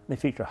cream, and they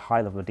feature a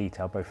high level of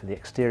detail both for the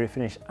exterior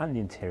finish and the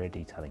interior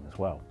detailing as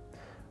well.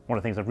 One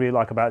of the things I really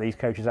like about these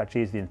coaches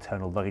actually is the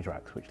internal luggage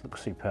racks, which look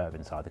superb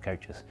inside the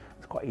coaches.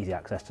 There's quite easy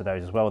access to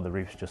those as well. The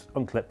roof's just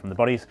unclipped from the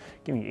bodies,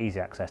 giving you easy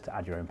access to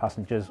add your own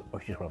passengers, or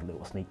if you just want a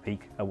little sneak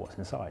peek at what's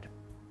inside.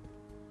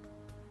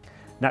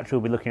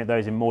 Naturally, we'll be looking at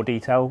those in more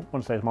detail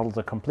once those models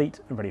are complete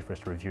and ready for us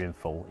to review in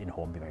full in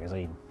Hornby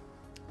magazine.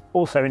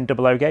 Also in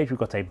double O gauge, we've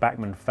got a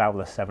Bachmann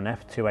Fowler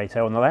 7F 280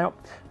 on the layout.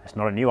 It's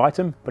not a new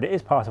item, but it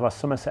is part of our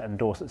Somerset and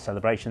Dorset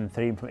celebration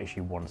theme from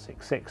issue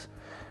 166.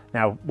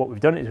 Now, what we've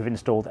done is we've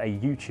installed a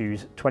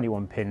U-Choose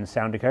 21-pin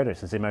sound decoder,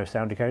 it's a Zimo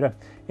sound decoder,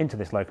 into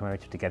this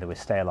locomotive together with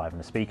Stay Alive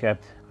and a speaker,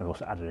 and we've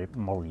also added a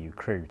Model U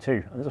crew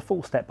too. And there's a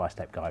full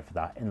step-by-step guide for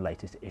that in the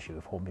latest issue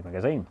of Hornby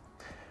magazine.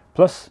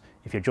 Plus,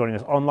 if you're joining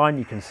us online,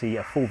 you can see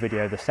a full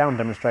video of the sound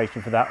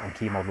demonstration for that on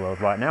Key Model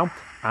World right now.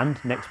 And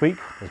next week,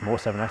 there's more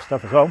 7F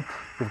stuff as well.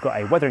 We've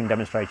got a weathering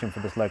demonstration for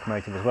this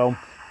locomotive as well,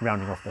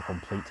 rounding off the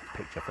complete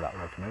picture for that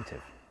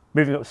locomotive.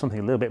 Moving up to something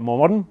a little bit more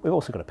modern, we've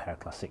also got a pair of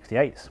Class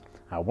 68s.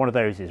 One of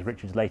those is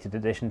Richard's latest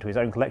addition to his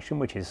own collection,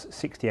 which is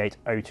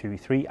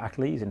 68023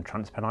 Achilles in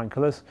Transpennine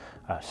colours,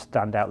 a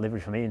standout livery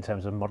for me in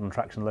terms of modern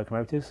traction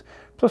locomotives.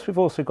 Plus we've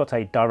also got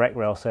a direct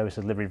rail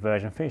services livery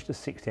version finished as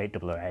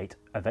 68008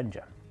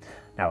 Avenger.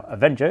 Now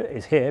Avenger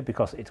is here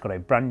because it's got a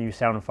brand new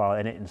sound file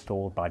in it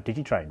installed by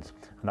Digitrains,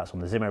 and that's on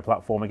the Zimo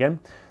platform again.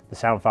 The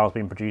sound file has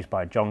been produced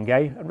by John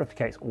Gay and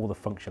replicates all the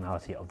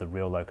functionality of the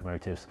real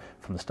locomotives,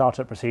 from the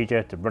startup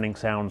procedure to running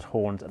sounds,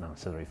 horns and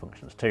ancillary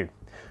functions too.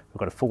 We've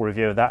got a full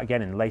review of that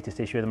again in the latest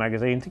issue of the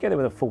magazine, together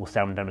with a full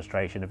sound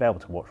demonstration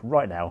available to watch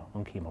right now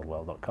on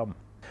keymodelworld.com.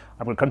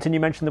 I'm going to continue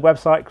mentioning the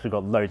website because we've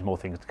got loads more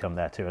things to come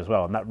there too as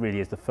well, and that really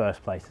is the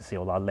first place to see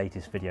all our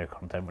latest video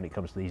content when it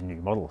comes to these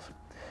new models.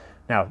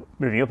 Now,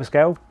 moving up a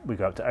scale, we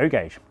go up to O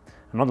gauge,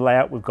 and on the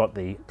layout we've got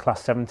the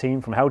Class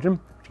 17 from Helgem,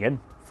 which again,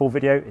 full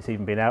video, it's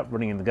even been out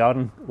running in the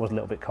garden. It was a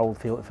little bit cold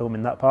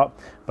filming that part,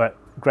 but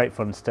great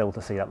fun still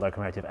to see that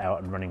locomotive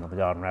out and running on the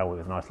garden railway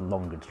with a nice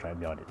long goods train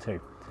behind it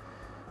too.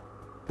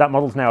 That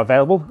model's now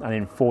available and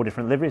in 4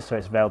 different liveries, so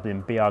it's available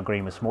in BR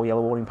green with small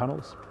yellow warning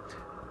panels,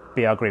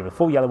 BR green with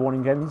full yellow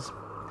warning ends,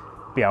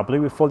 BR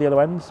blue with full yellow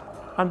ends,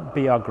 and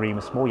BR green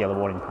with small yellow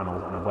warning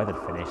panels and a weathered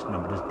finish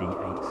numbered as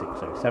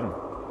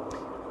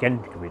D8607. Again,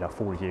 you can read our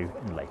full review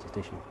in the latest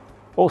issue.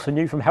 Also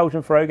new from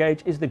Helgem for O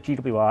gauge is the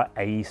GWR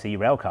AEC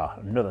railcar,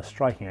 another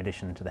striking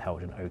addition to the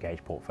Helgem O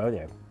gauge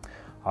portfolio.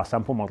 Our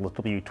sample model is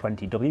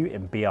W20W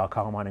in BR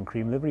carmine and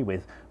cream livery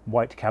with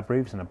white cab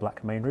roofs and a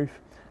black main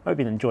roof. We've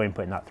been enjoying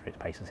putting that through its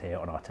paces here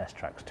on our test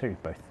tracks too,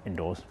 both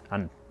indoors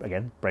and,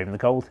 again, braving the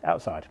cold,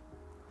 outside.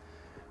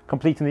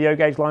 Completing the O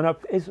gauge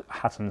lineup is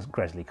Hatton's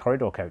Gresley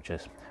corridor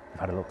coaches. We've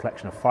had a little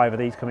collection of 5 of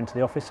these come into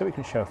the office so we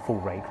can show a full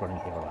rake running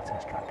here on our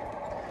test track.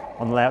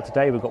 On the layout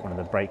today we've got one of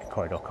the brake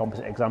corridor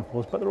composite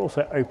examples, but they're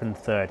also open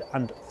third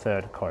and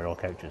third corridor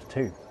coaches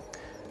too.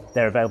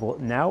 They're available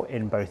now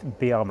in both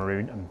BR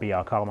maroon and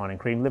BR carmine and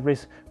cream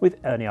liveries, with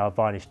only our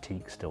varnish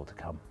teak still to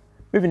come.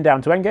 Moving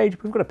down to N gauge,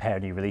 we've got a pair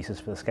of new releases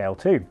for the scale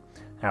too.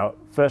 Now,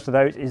 first of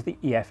those is the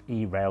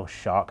EFE Rail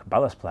Shark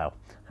ballast plough.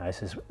 Now,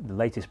 this is the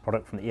latest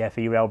product from the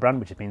EFE Rail brand,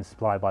 which has been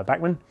supplied by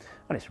Bachmann,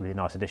 and it's a really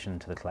nice addition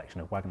to the collection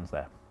of wagons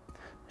there.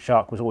 The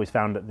Shark was always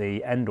found at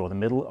the end or the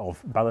middle of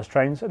ballast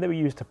trains, and they were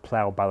used to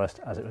plough ballast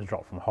as it was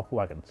dropped from hopper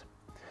wagons.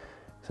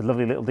 It's a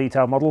lovely little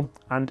detail model,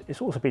 and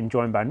it's also been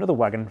joined by another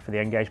wagon for the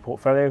N gauge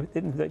portfolio,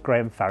 the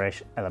Graham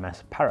Farish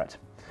LMS Parrot.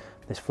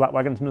 This flat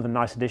wagon is another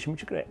nice addition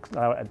which could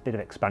allow a bit of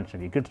expansion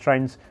of your goods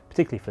trains,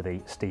 particularly for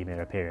the steam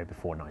era period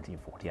before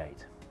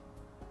 1948.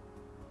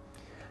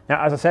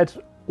 Now, as I said,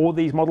 all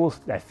these models,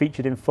 they're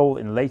featured in full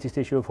in the latest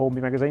issue of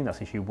Hornby magazine.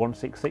 That's issue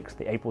 166,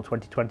 the April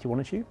 2021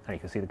 issue, and you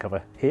can see the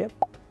cover here.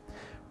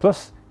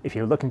 Plus, if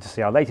you're looking to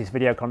see our latest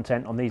video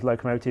content on these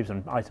locomotives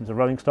and items of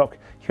rolling stock,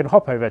 you can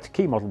hop over to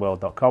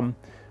keymodelworld.com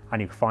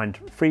and you can find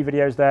free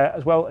videos there,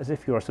 as well as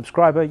if you're a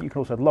subscriber, you can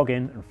also log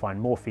in and find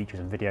more features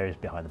and videos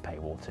behind the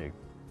paywall too.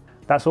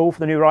 That's all for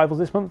the new arrivals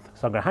this month,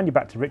 so I'm going to hand you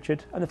back to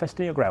Richard and the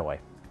Ffestiniog Railway.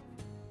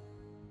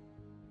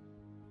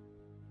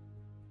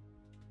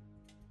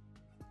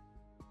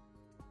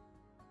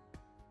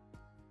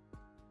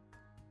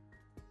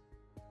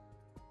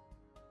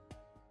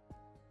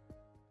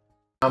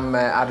 I'm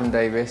Adam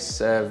Davis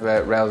of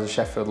Rails of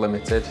Sheffield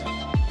Limited.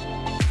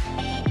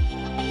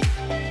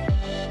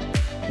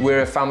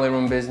 We're a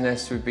family-run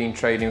business. We've been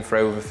trading for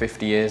over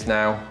 50 years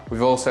now.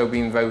 We've also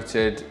been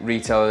voted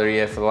Retailer of the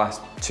Year for the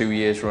last 2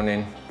 years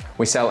running.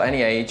 We sell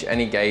any age,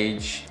 any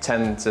gauge,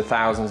 tens of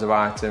thousands of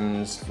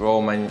items for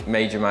all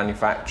major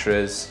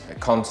manufacturers,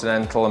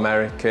 continental,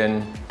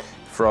 American,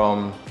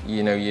 from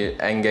your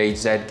N gauge,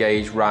 Z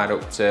gauge, right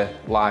up to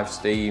live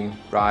steam,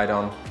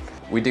 ride-on.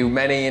 We do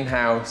many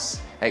in-house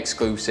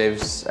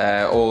exclusives,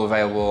 all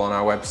available on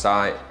our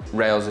website,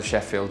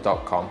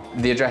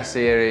 railsofsheffield.com. The address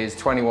here is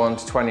 21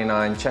 to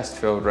 29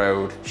 Chesterfield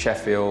Road,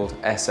 Sheffield,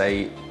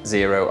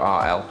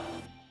 SA0RL.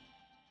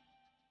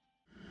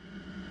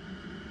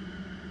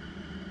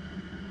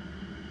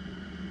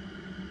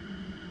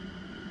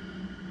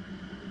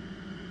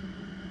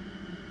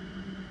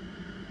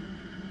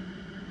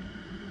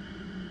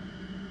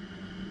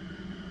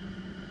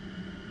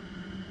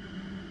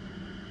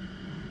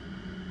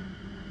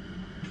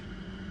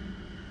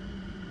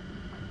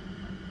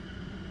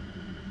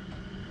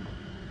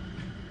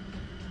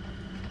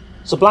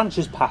 So Blanche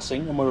is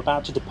passing and we're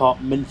about to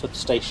depart Minford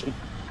station.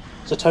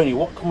 So Tony,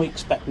 what can we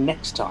expect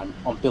next time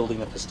on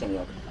building the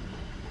Ffestiniog?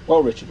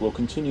 Well, Richard, we'll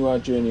continue our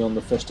journey on the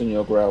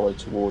Ffestiniog Railway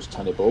towards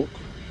Tannibalk.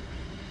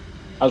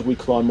 As we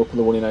climb up on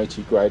the 1 in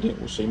 80 gradient,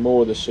 we'll see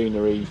more of the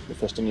scenery the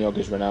Ffestiniog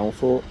is renowned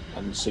for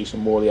and see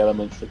some more of the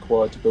elements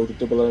required to build a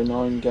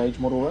 009 gauge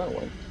model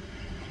railway.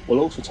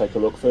 We'll also take a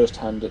look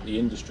first-hand at the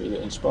industry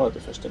that inspired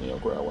the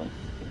Ffestiniog Railway.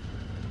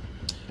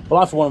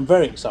 Well, I for one am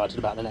very excited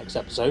about the next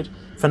episode.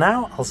 For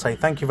now, I'll say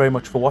thank you very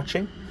much for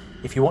watching.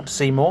 If you want to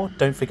see more,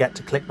 don't forget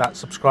to click that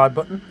subscribe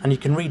button, and you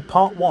can read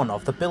part 1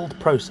 of the build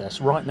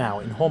process right now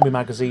in Hornby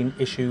magazine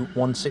issue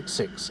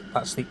 166.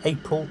 That's the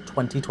April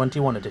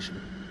 2021 edition.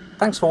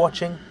 Thanks for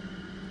watching.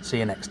 See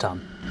you next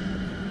time.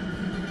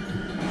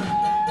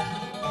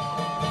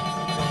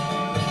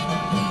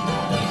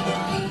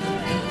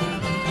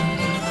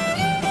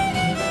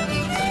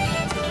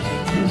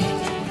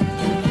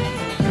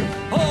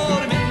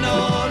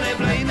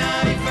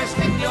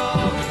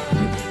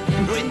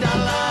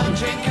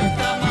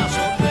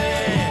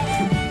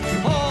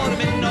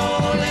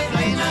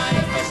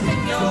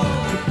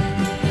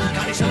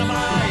 Sono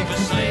mai per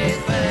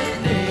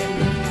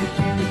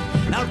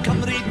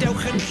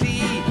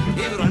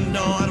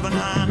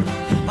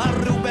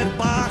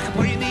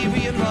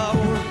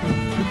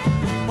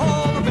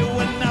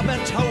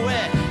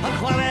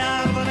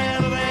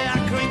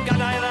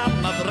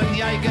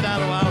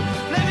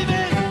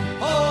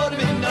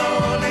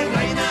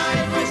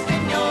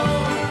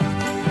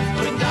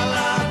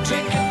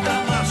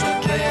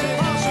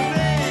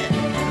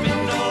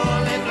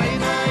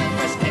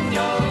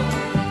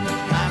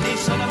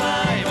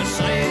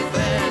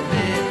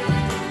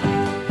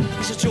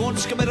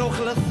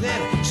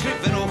glythyr,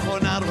 sgrifennwch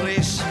hwn ar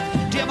fris.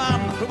 Dia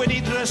mam, rwy'n mynd i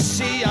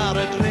drysu ar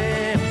y dre.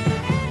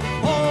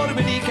 O'r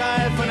mynd i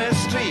gael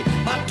ffenestri,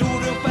 mae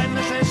dŵr yw ben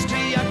y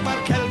llestri, ac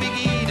mae'r celf i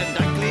gyd yn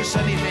danglis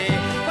yn ei lle.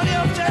 Mae'n i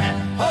off te!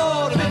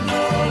 O'r mynd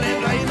nôl i'r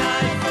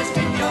blaenau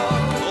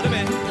Ffestiniog. O'r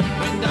mynd,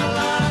 wynd a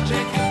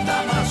ladre gyda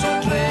mas o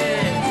dre.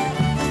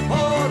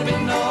 O'r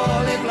mynd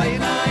nôl i'r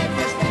blaenau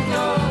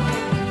Ffestiniog.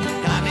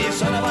 Gan i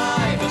son y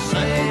fai fy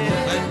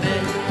sef fyny.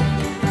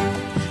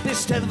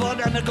 Steddfod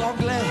yn y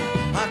gogledd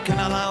ac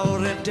yna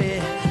lawr y de,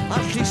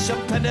 a'r llys yn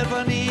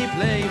penderfynu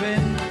ble i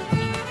fynd.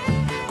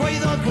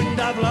 Gwaeddodd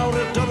Gwyndaf lawr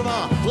y dyrfa,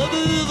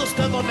 flybydd y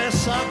steddfod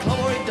nesaf,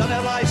 clywyd yn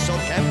eraill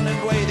o'r cefn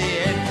yn gweiddi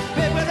hyn.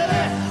 Be wedyn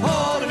e?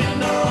 O'r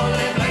mynd nôl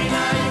i'r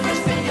blaenau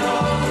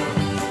Ffestiniog.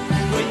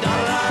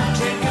 Gwyndaf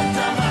ladre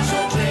gyda mas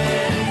o dre.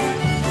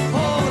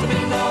 O'r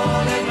mynd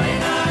nôl i'r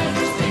blaenau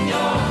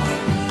Ffestiniog.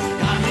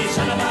 Gan i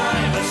son y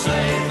fai fy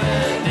sef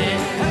fyny.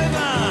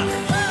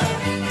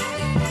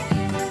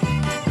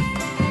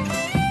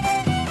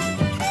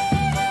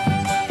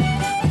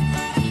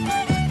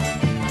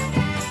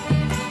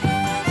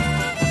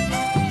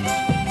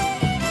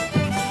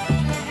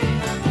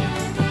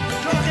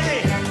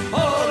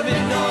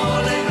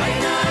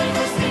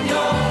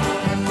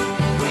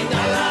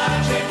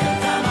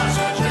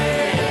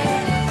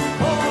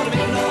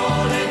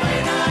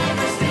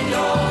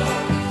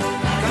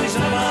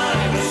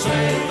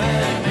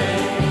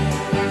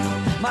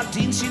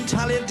 Dyn sy'n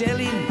talu'r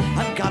delyn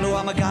yn galw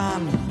am y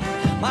gan.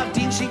 Mae'r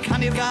dyn sy'n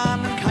canu'r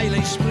gan yn cael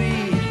ei sbri.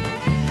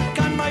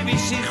 Gan mae fi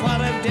sy'n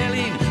chwarae'r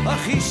delyn, y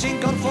chi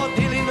sy'n gorfod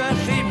dilyn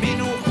felly,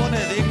 minwch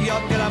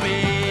boneddigion gyda fi.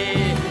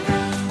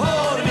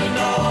 O'r mynd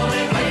nôl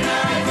i'r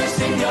blaenau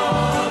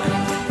Ffestiniog.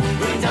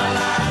 Rwy'n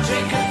dal adre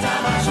gyda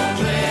mas o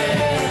dre.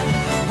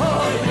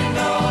 O'r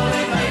mynd nôl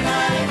i'r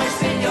blaenau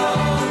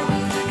Ffestiniog.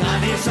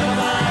 Gan i'r son y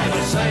fai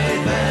fy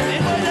sef fyny.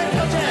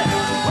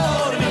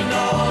 O'r mynd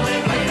nôl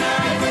i'r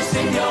blaenau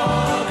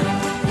Ffestiniog.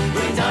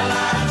 Rwy'n dal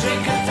adre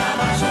gyda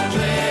mas o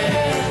dre.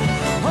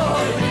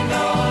 O'r mynd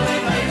nôl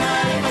i'r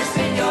blaenau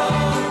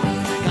Ffestiniog.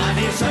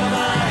 Gan i'r son y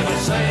fai fy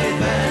sef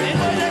fyny.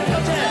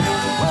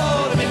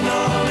 O'r mynd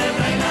nôl i'r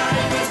blaenau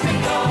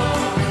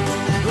Ffestiniog.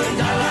 Rwy'n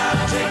dal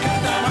adre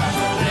gyda mas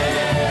o dre.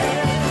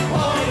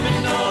 O'r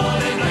mynd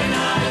nôl i'r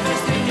blaenau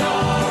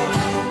Ffestiniog.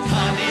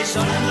 Gan i'r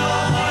son y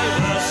fai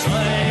fy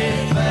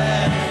sef fyny.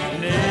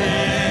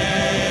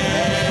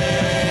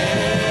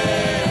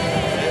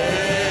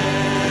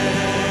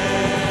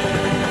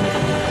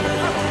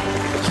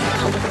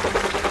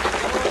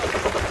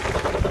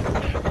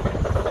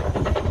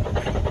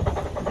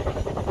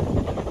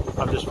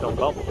 I've just filmed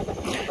Bob.